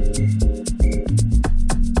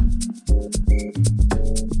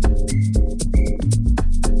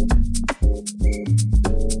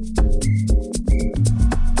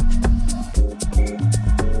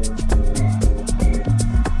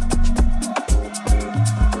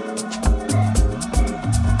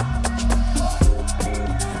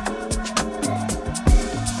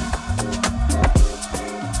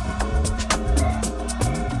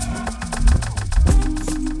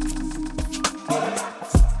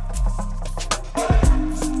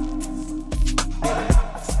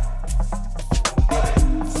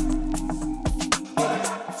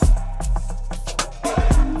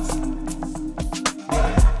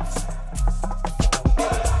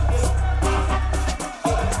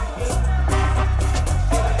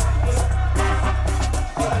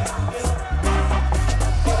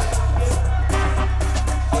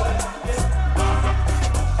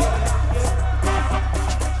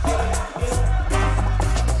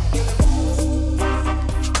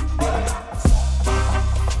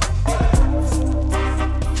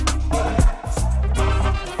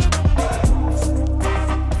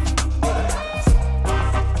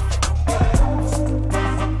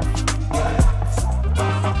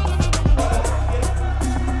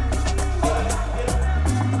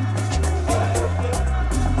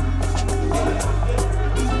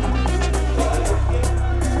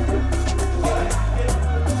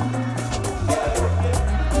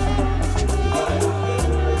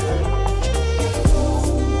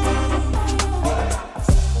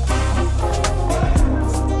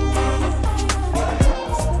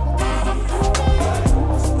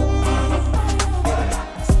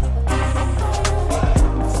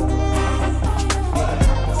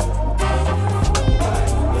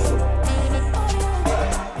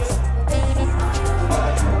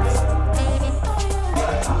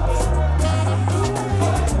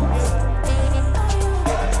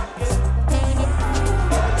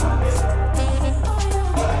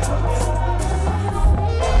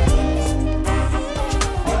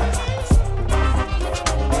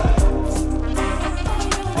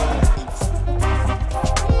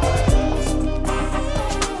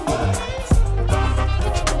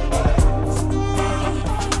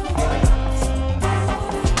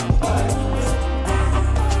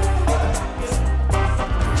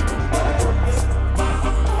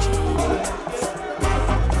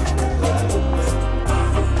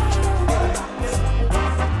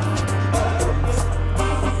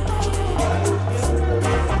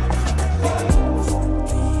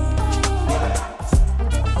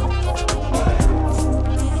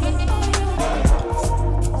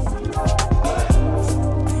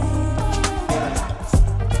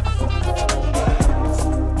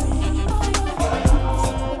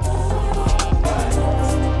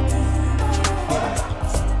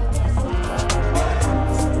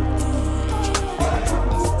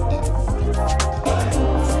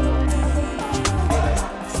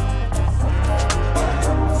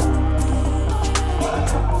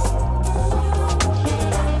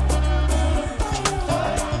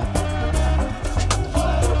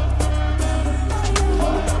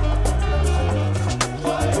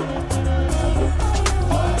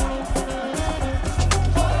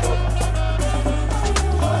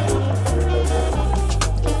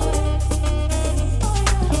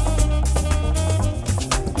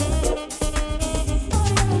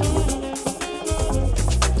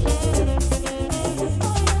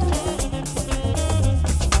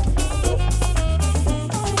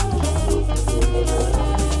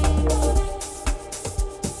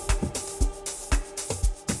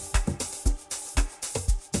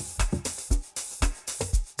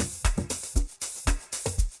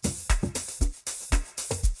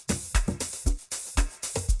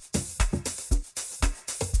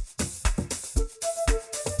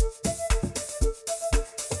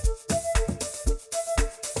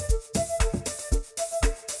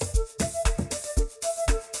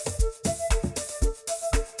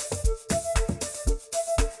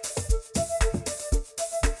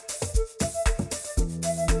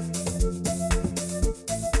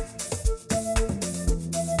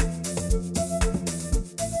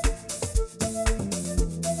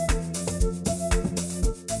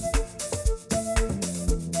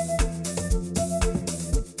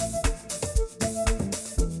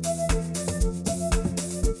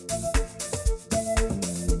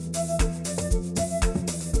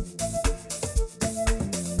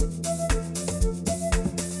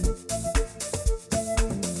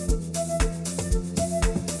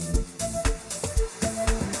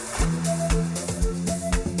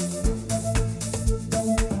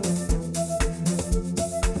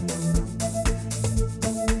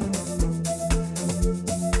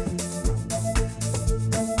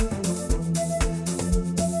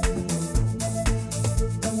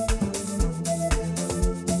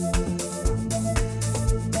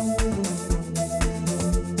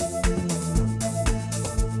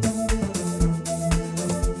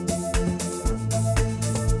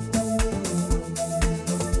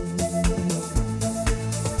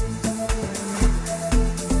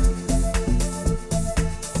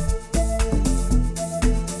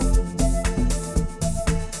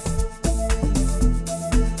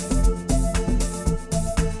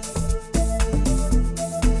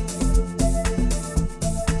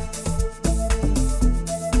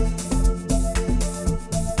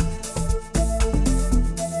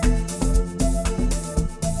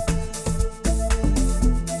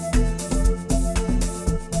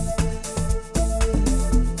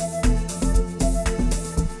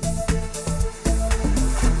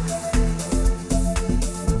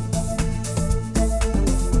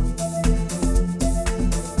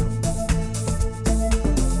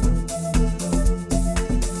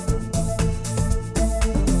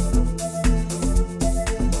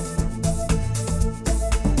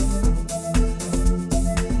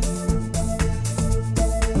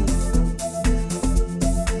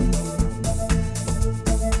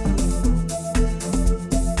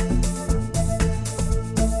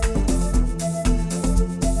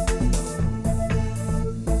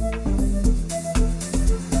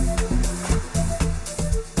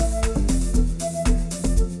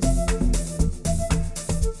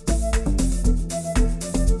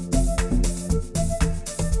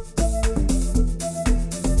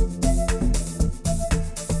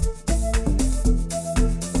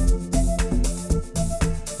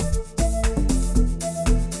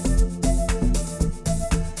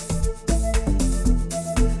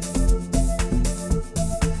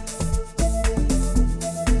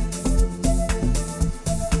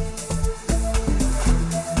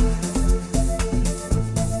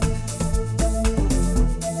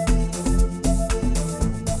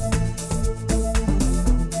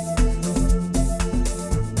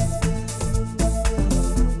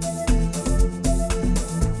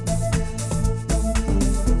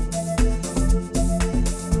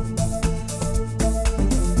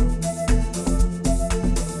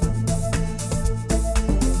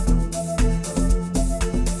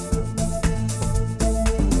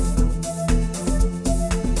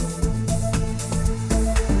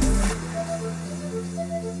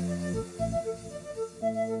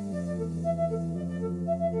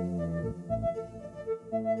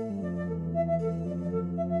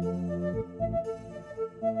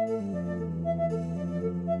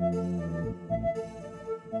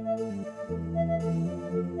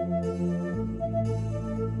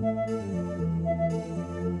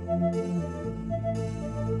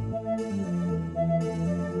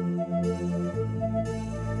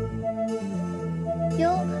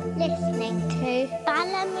 You're listening to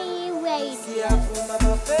Bellamy Radio.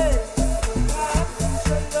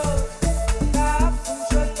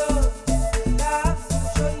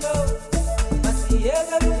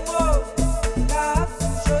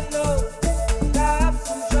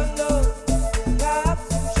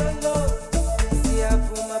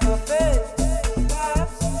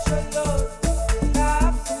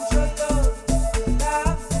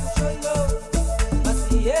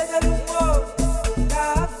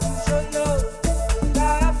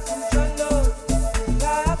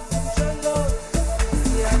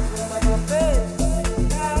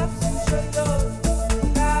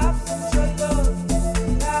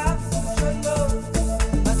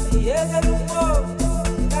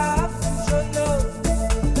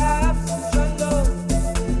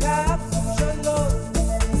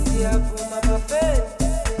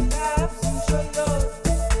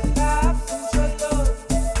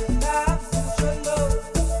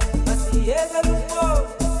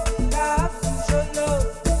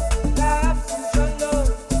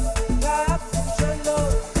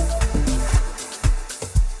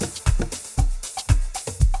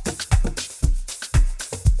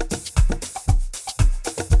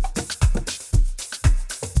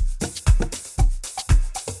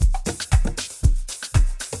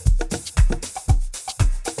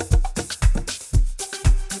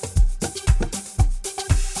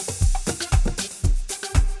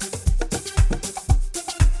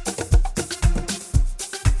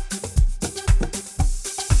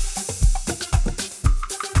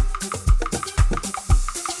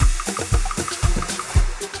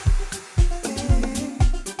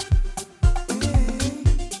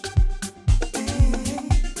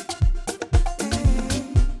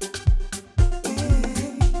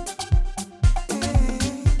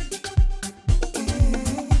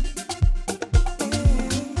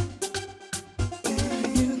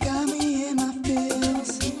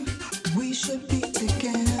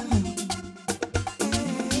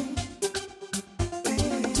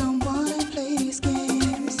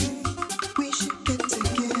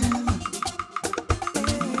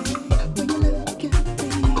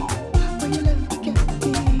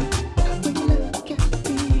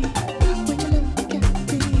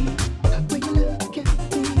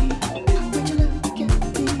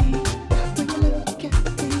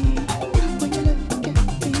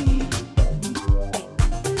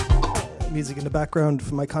 Background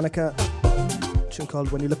from Iconica, a tune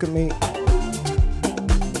called When You Look at Me.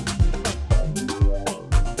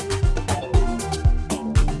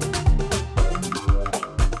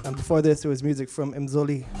 And before this, there was music from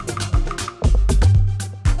Mzoli.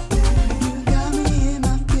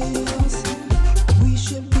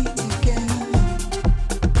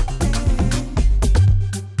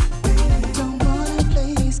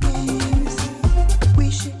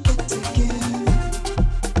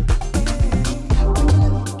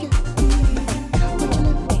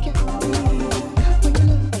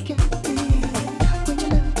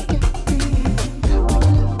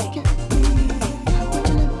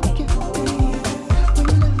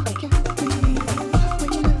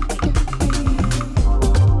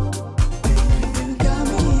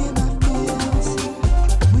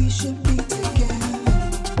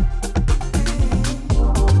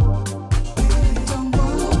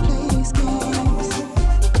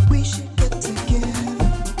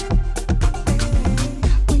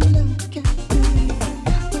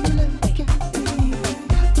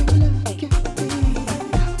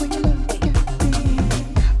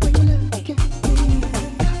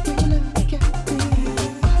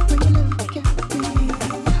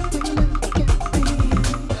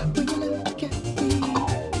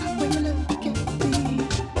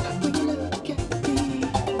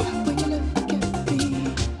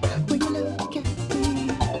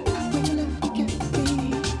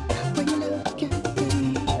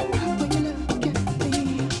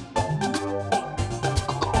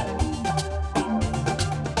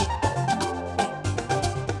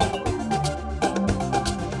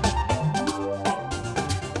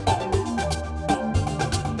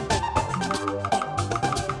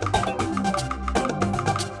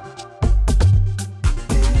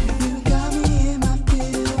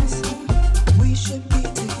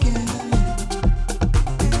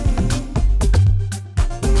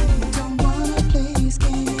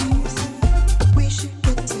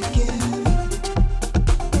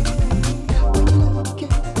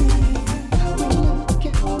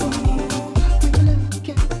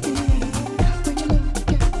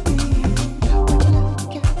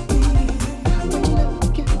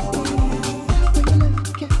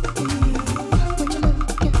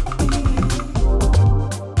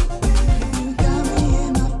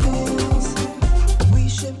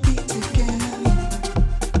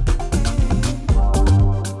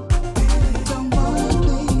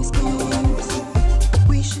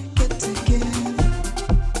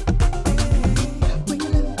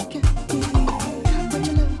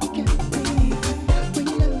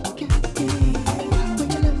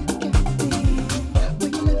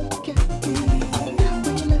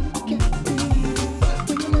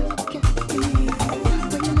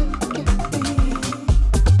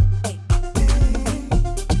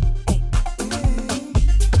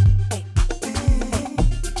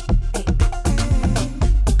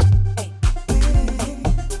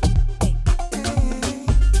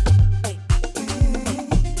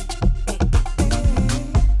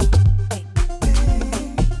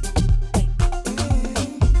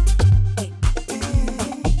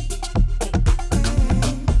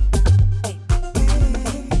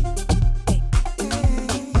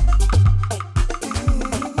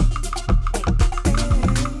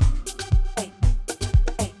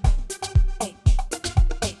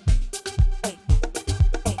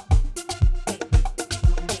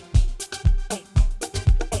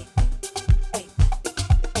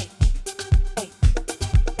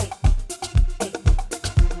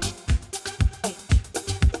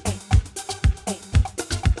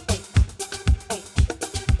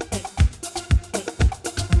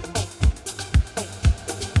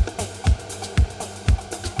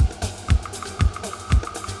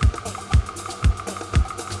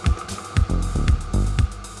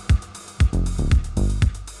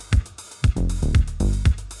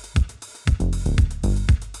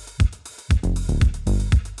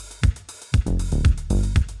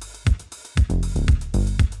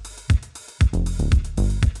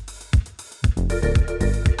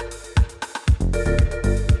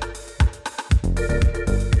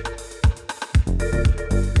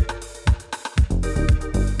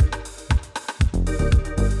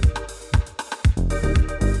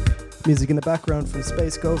 Music in the background from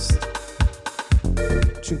Space Ghost.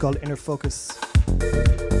 A tune called Inner Focus.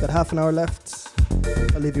 Got half an hour left.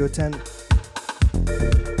 I'll leave you at 10.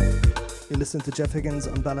 You listen to Jeff Higgins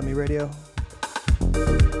on Bellamy Radio.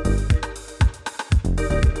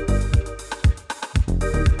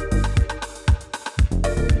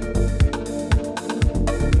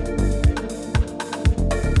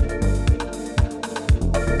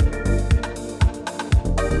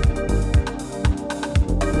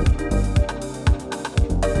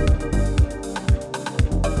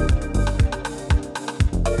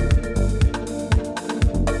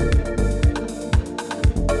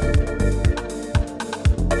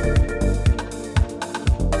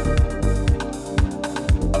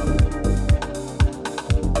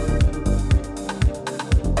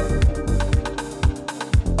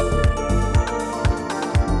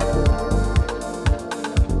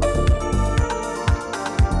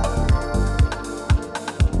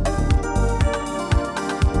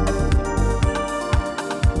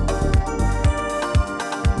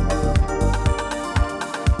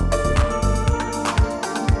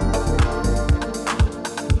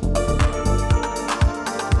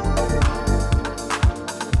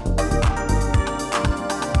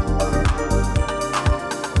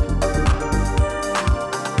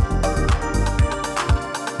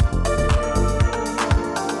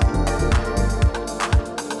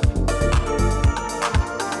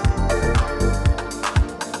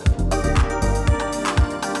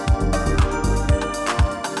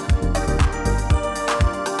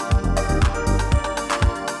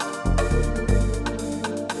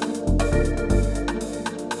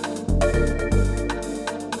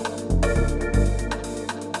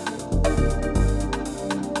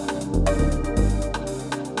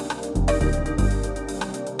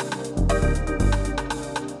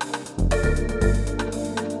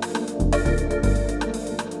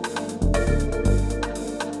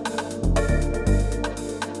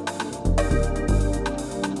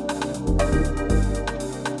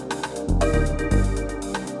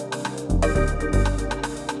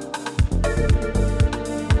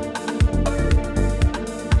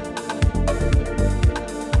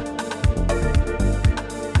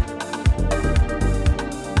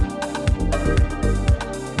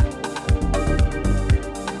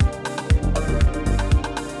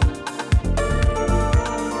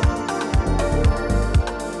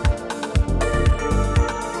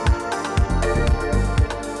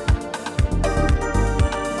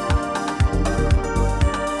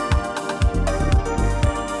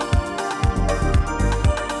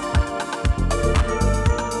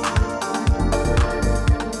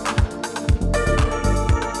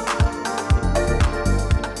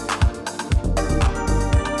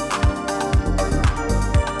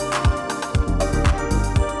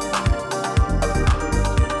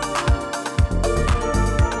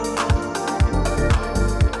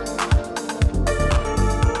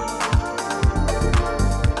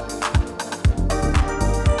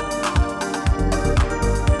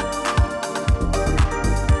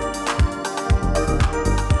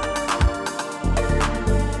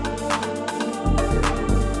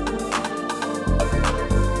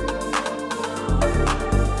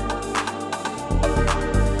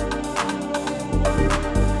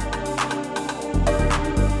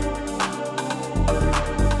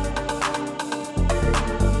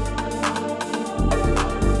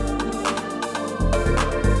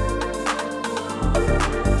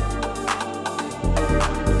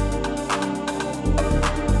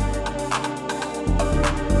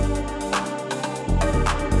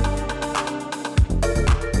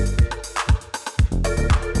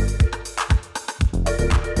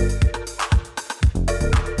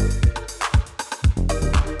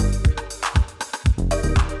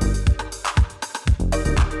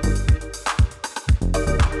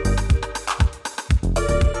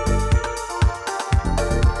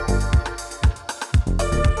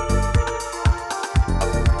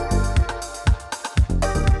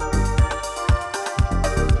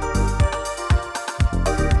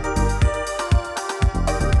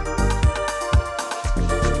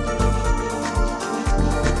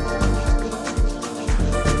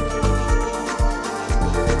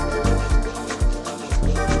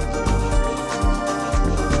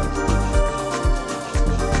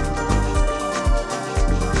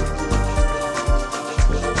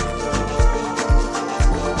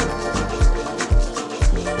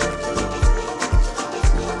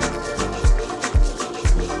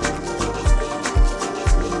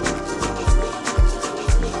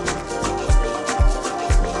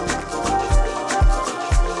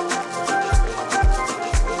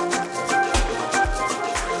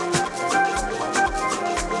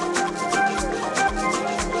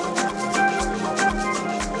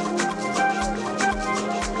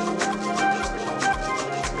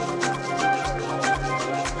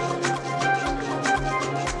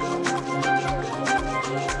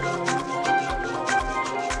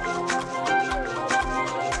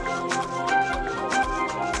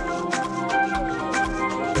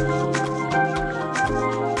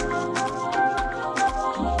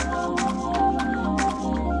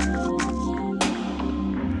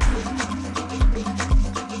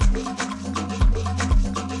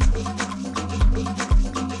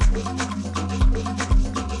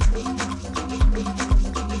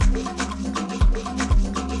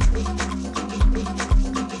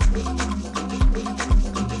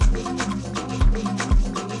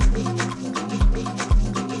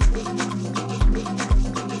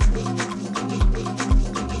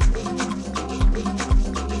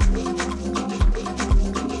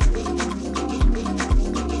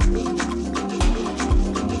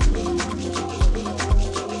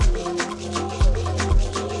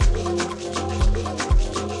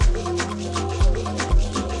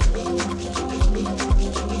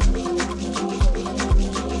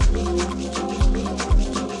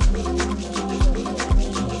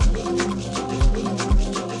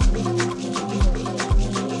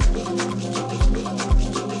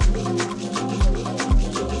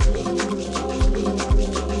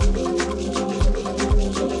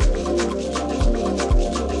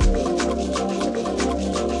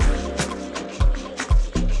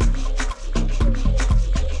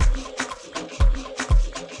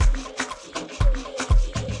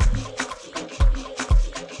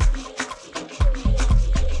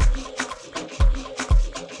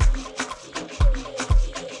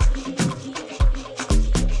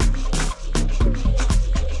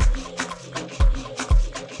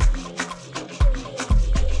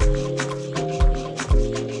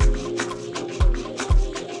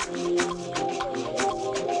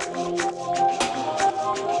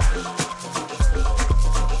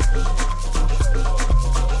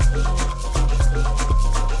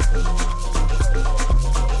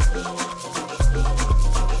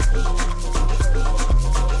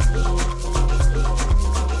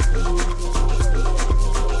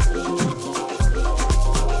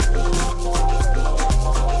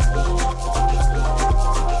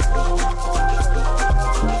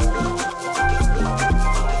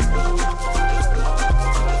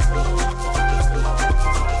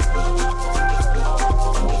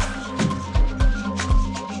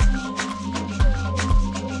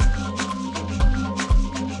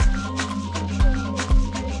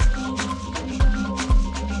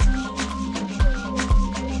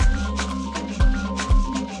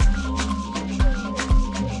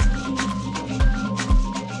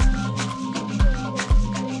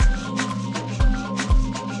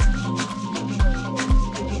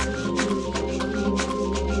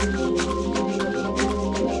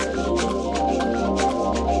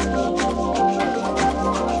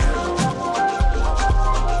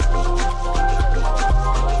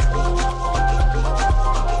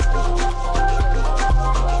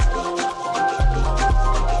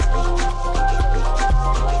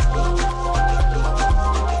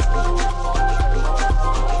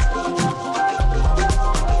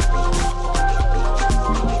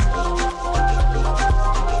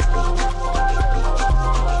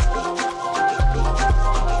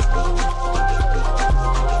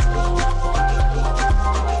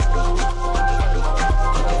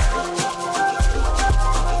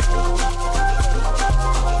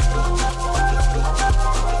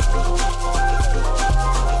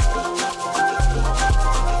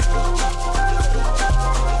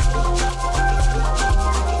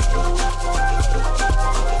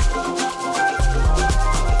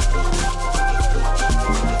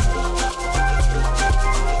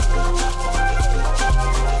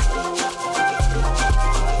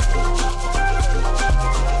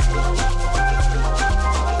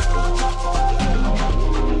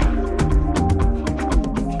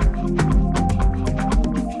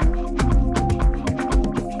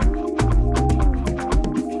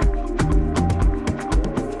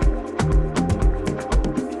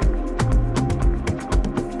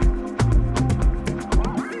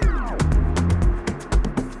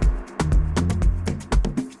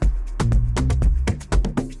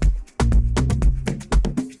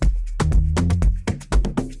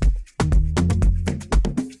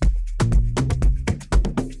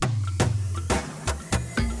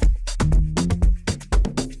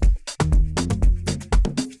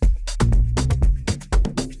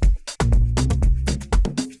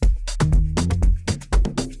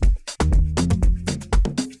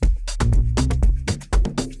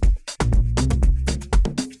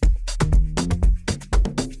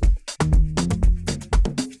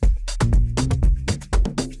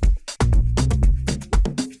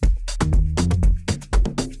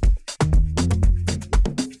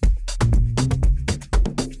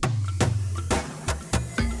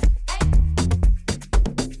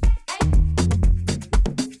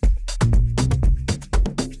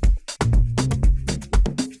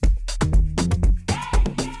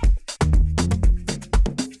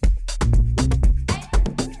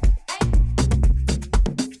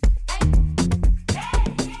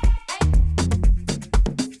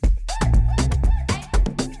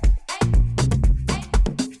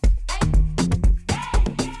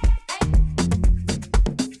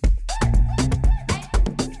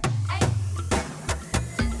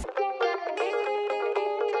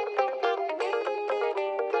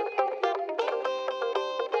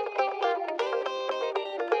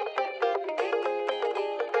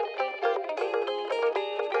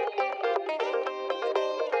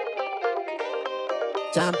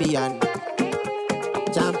 Champion,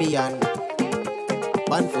 champion,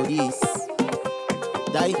 born for this,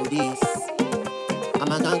 die for this.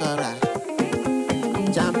 I'm a conqueror.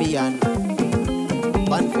 Champion,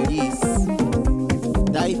 born for this,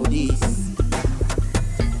 die for this.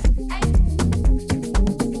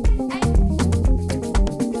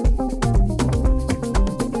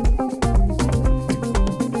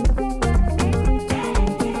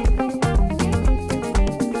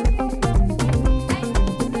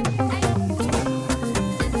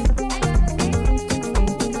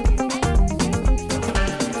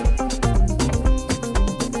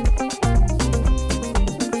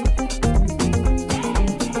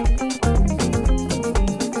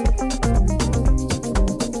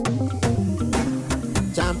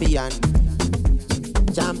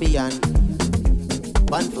 Champion,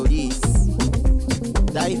 born for this,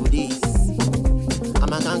 die for this.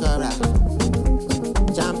 I'm a conqueror.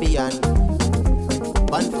 Champion,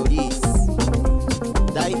 born for this,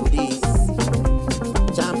 die for this.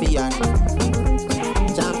 Champion,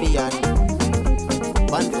 champion,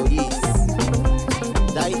 born for this,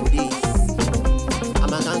 die for this.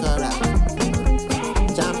 I'm a conqueror.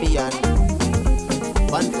 Champion,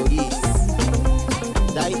 born for this,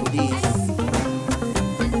 die for this.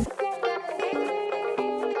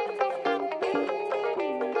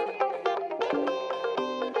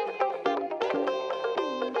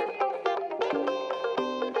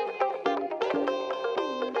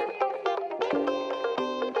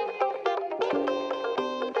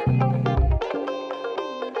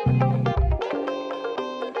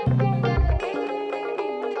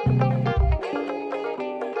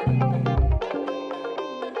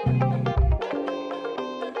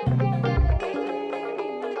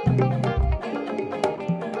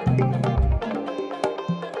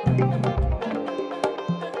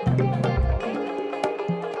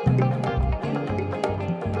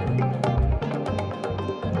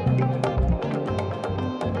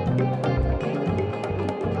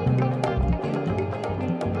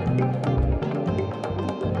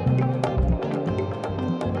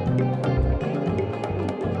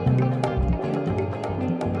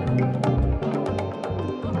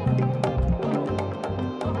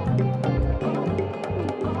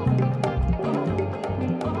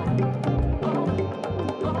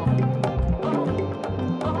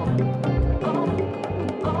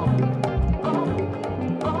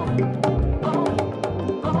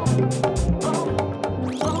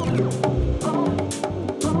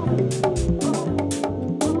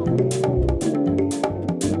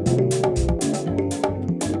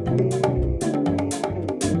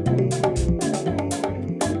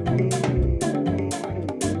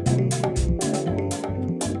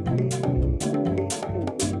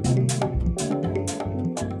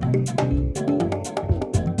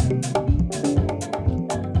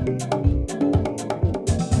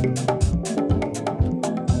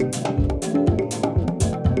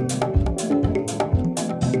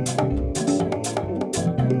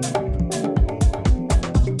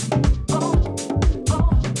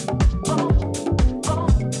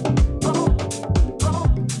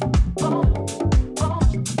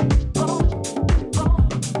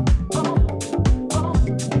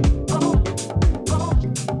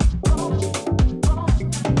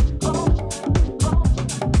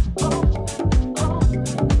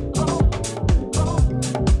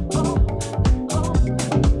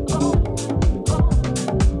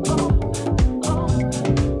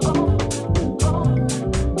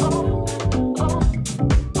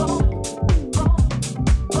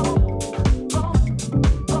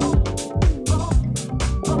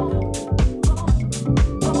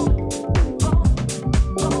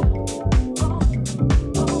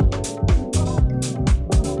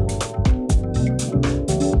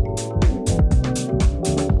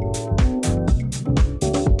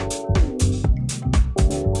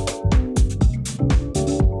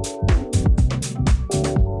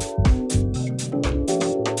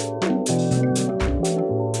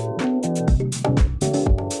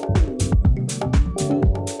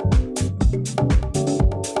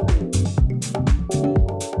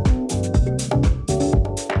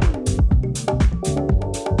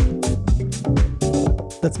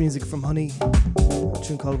 That's music from Honey, a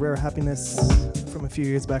tune called Rare Happiness from a few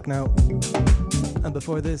years back now. And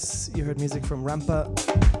before this, you heard music from Rampa,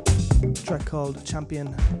 a track called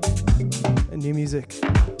Champion, and new music.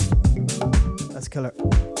 That's killer.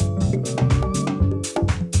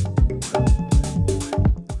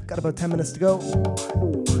 Got about 10 minutes to go.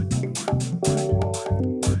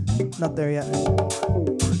 Not there yet.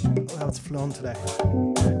 Oh, how it's flown today.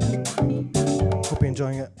 Hope you're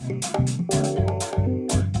enjoying it.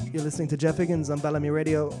 You're listening to Jeff Higgins on Bellamy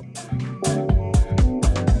Radio.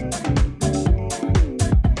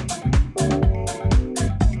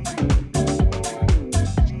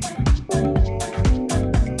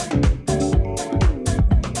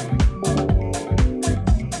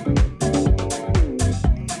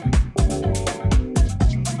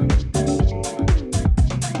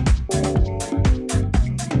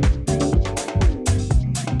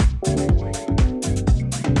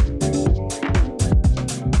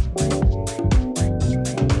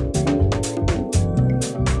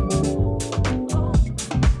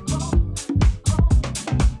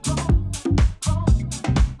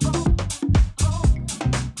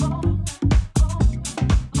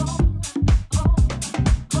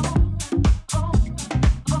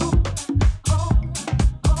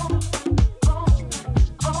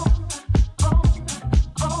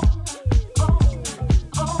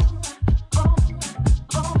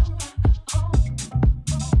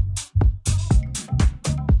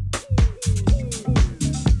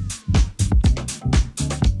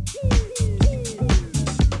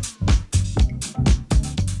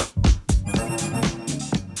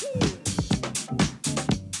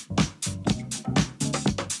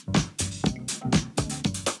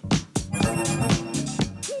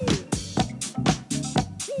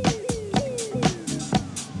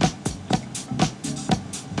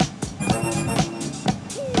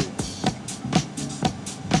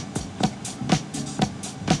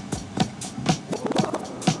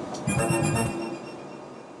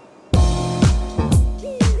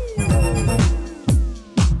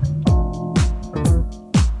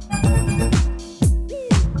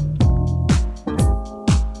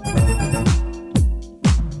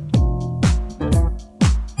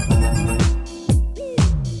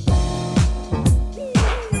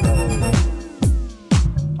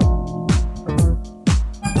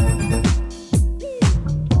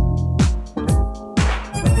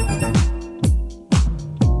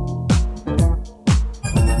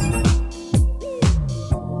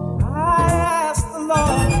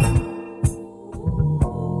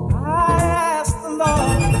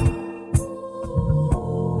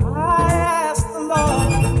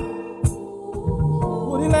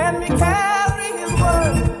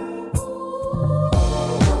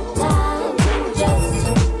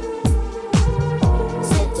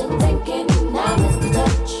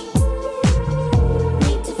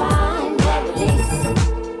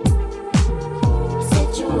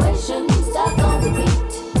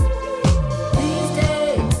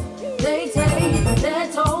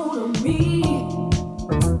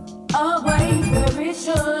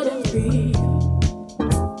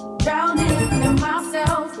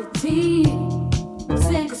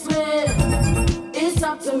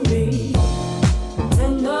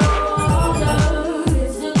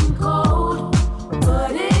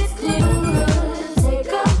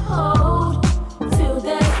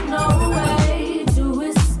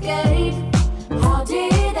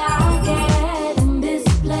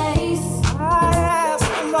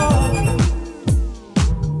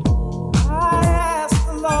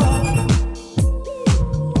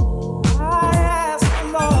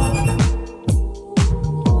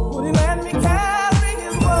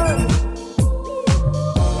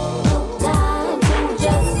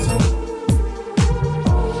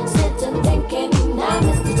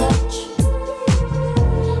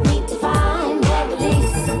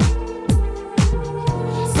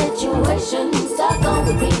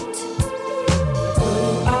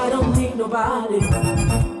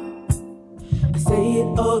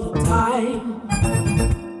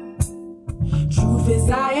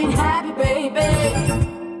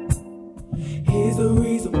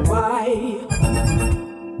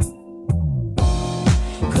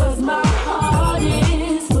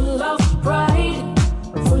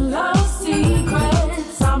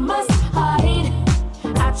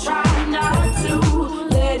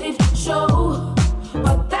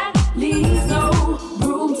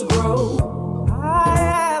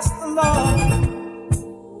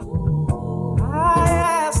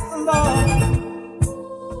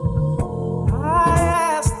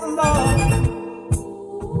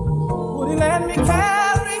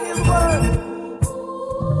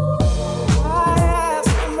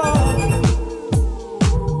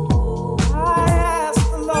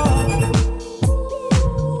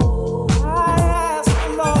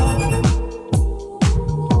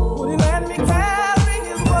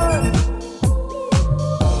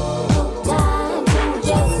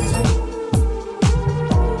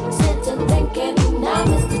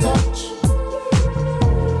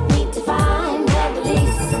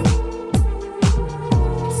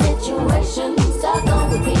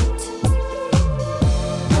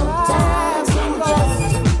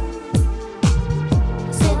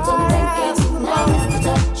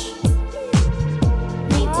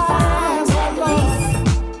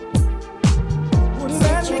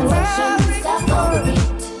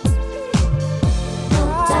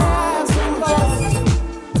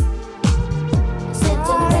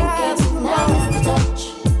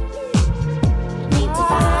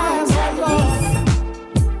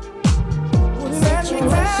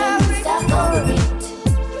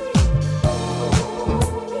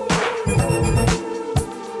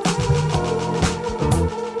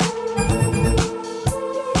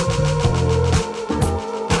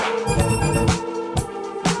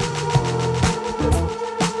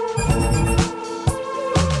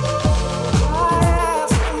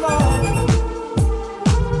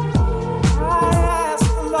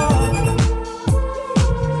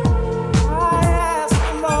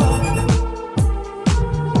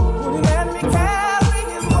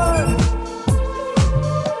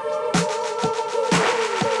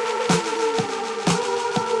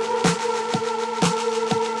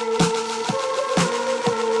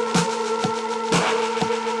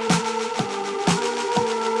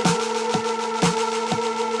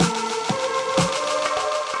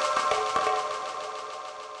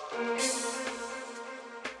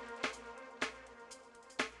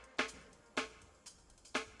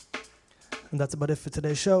 And that's about it for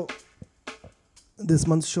today's show. This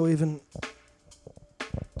month's show even.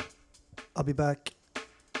 I'll be back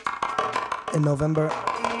in November,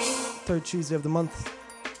 3rd Tuesday of the month,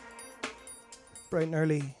 bright and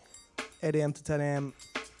early, 8 a.m. to 10 a.m.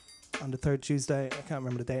 on the 3rd Tuesday. I can't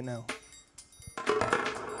remember the date now.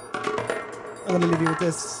 I'm going to leave you with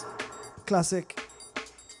this classic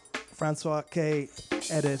Francois K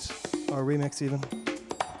edit, or remix even,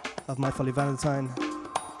 of My Folly Valentine.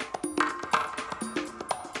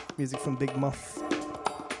 Music from Big Muff.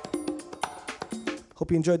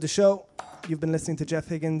 Hope you enjoyed the show. You've been listening to Jeff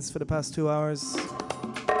Higgins for the past 2 hours.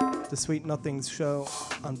 The Sweet Nothings show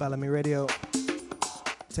on Bellamy Radio.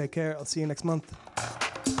 Take care. I'll see you next month.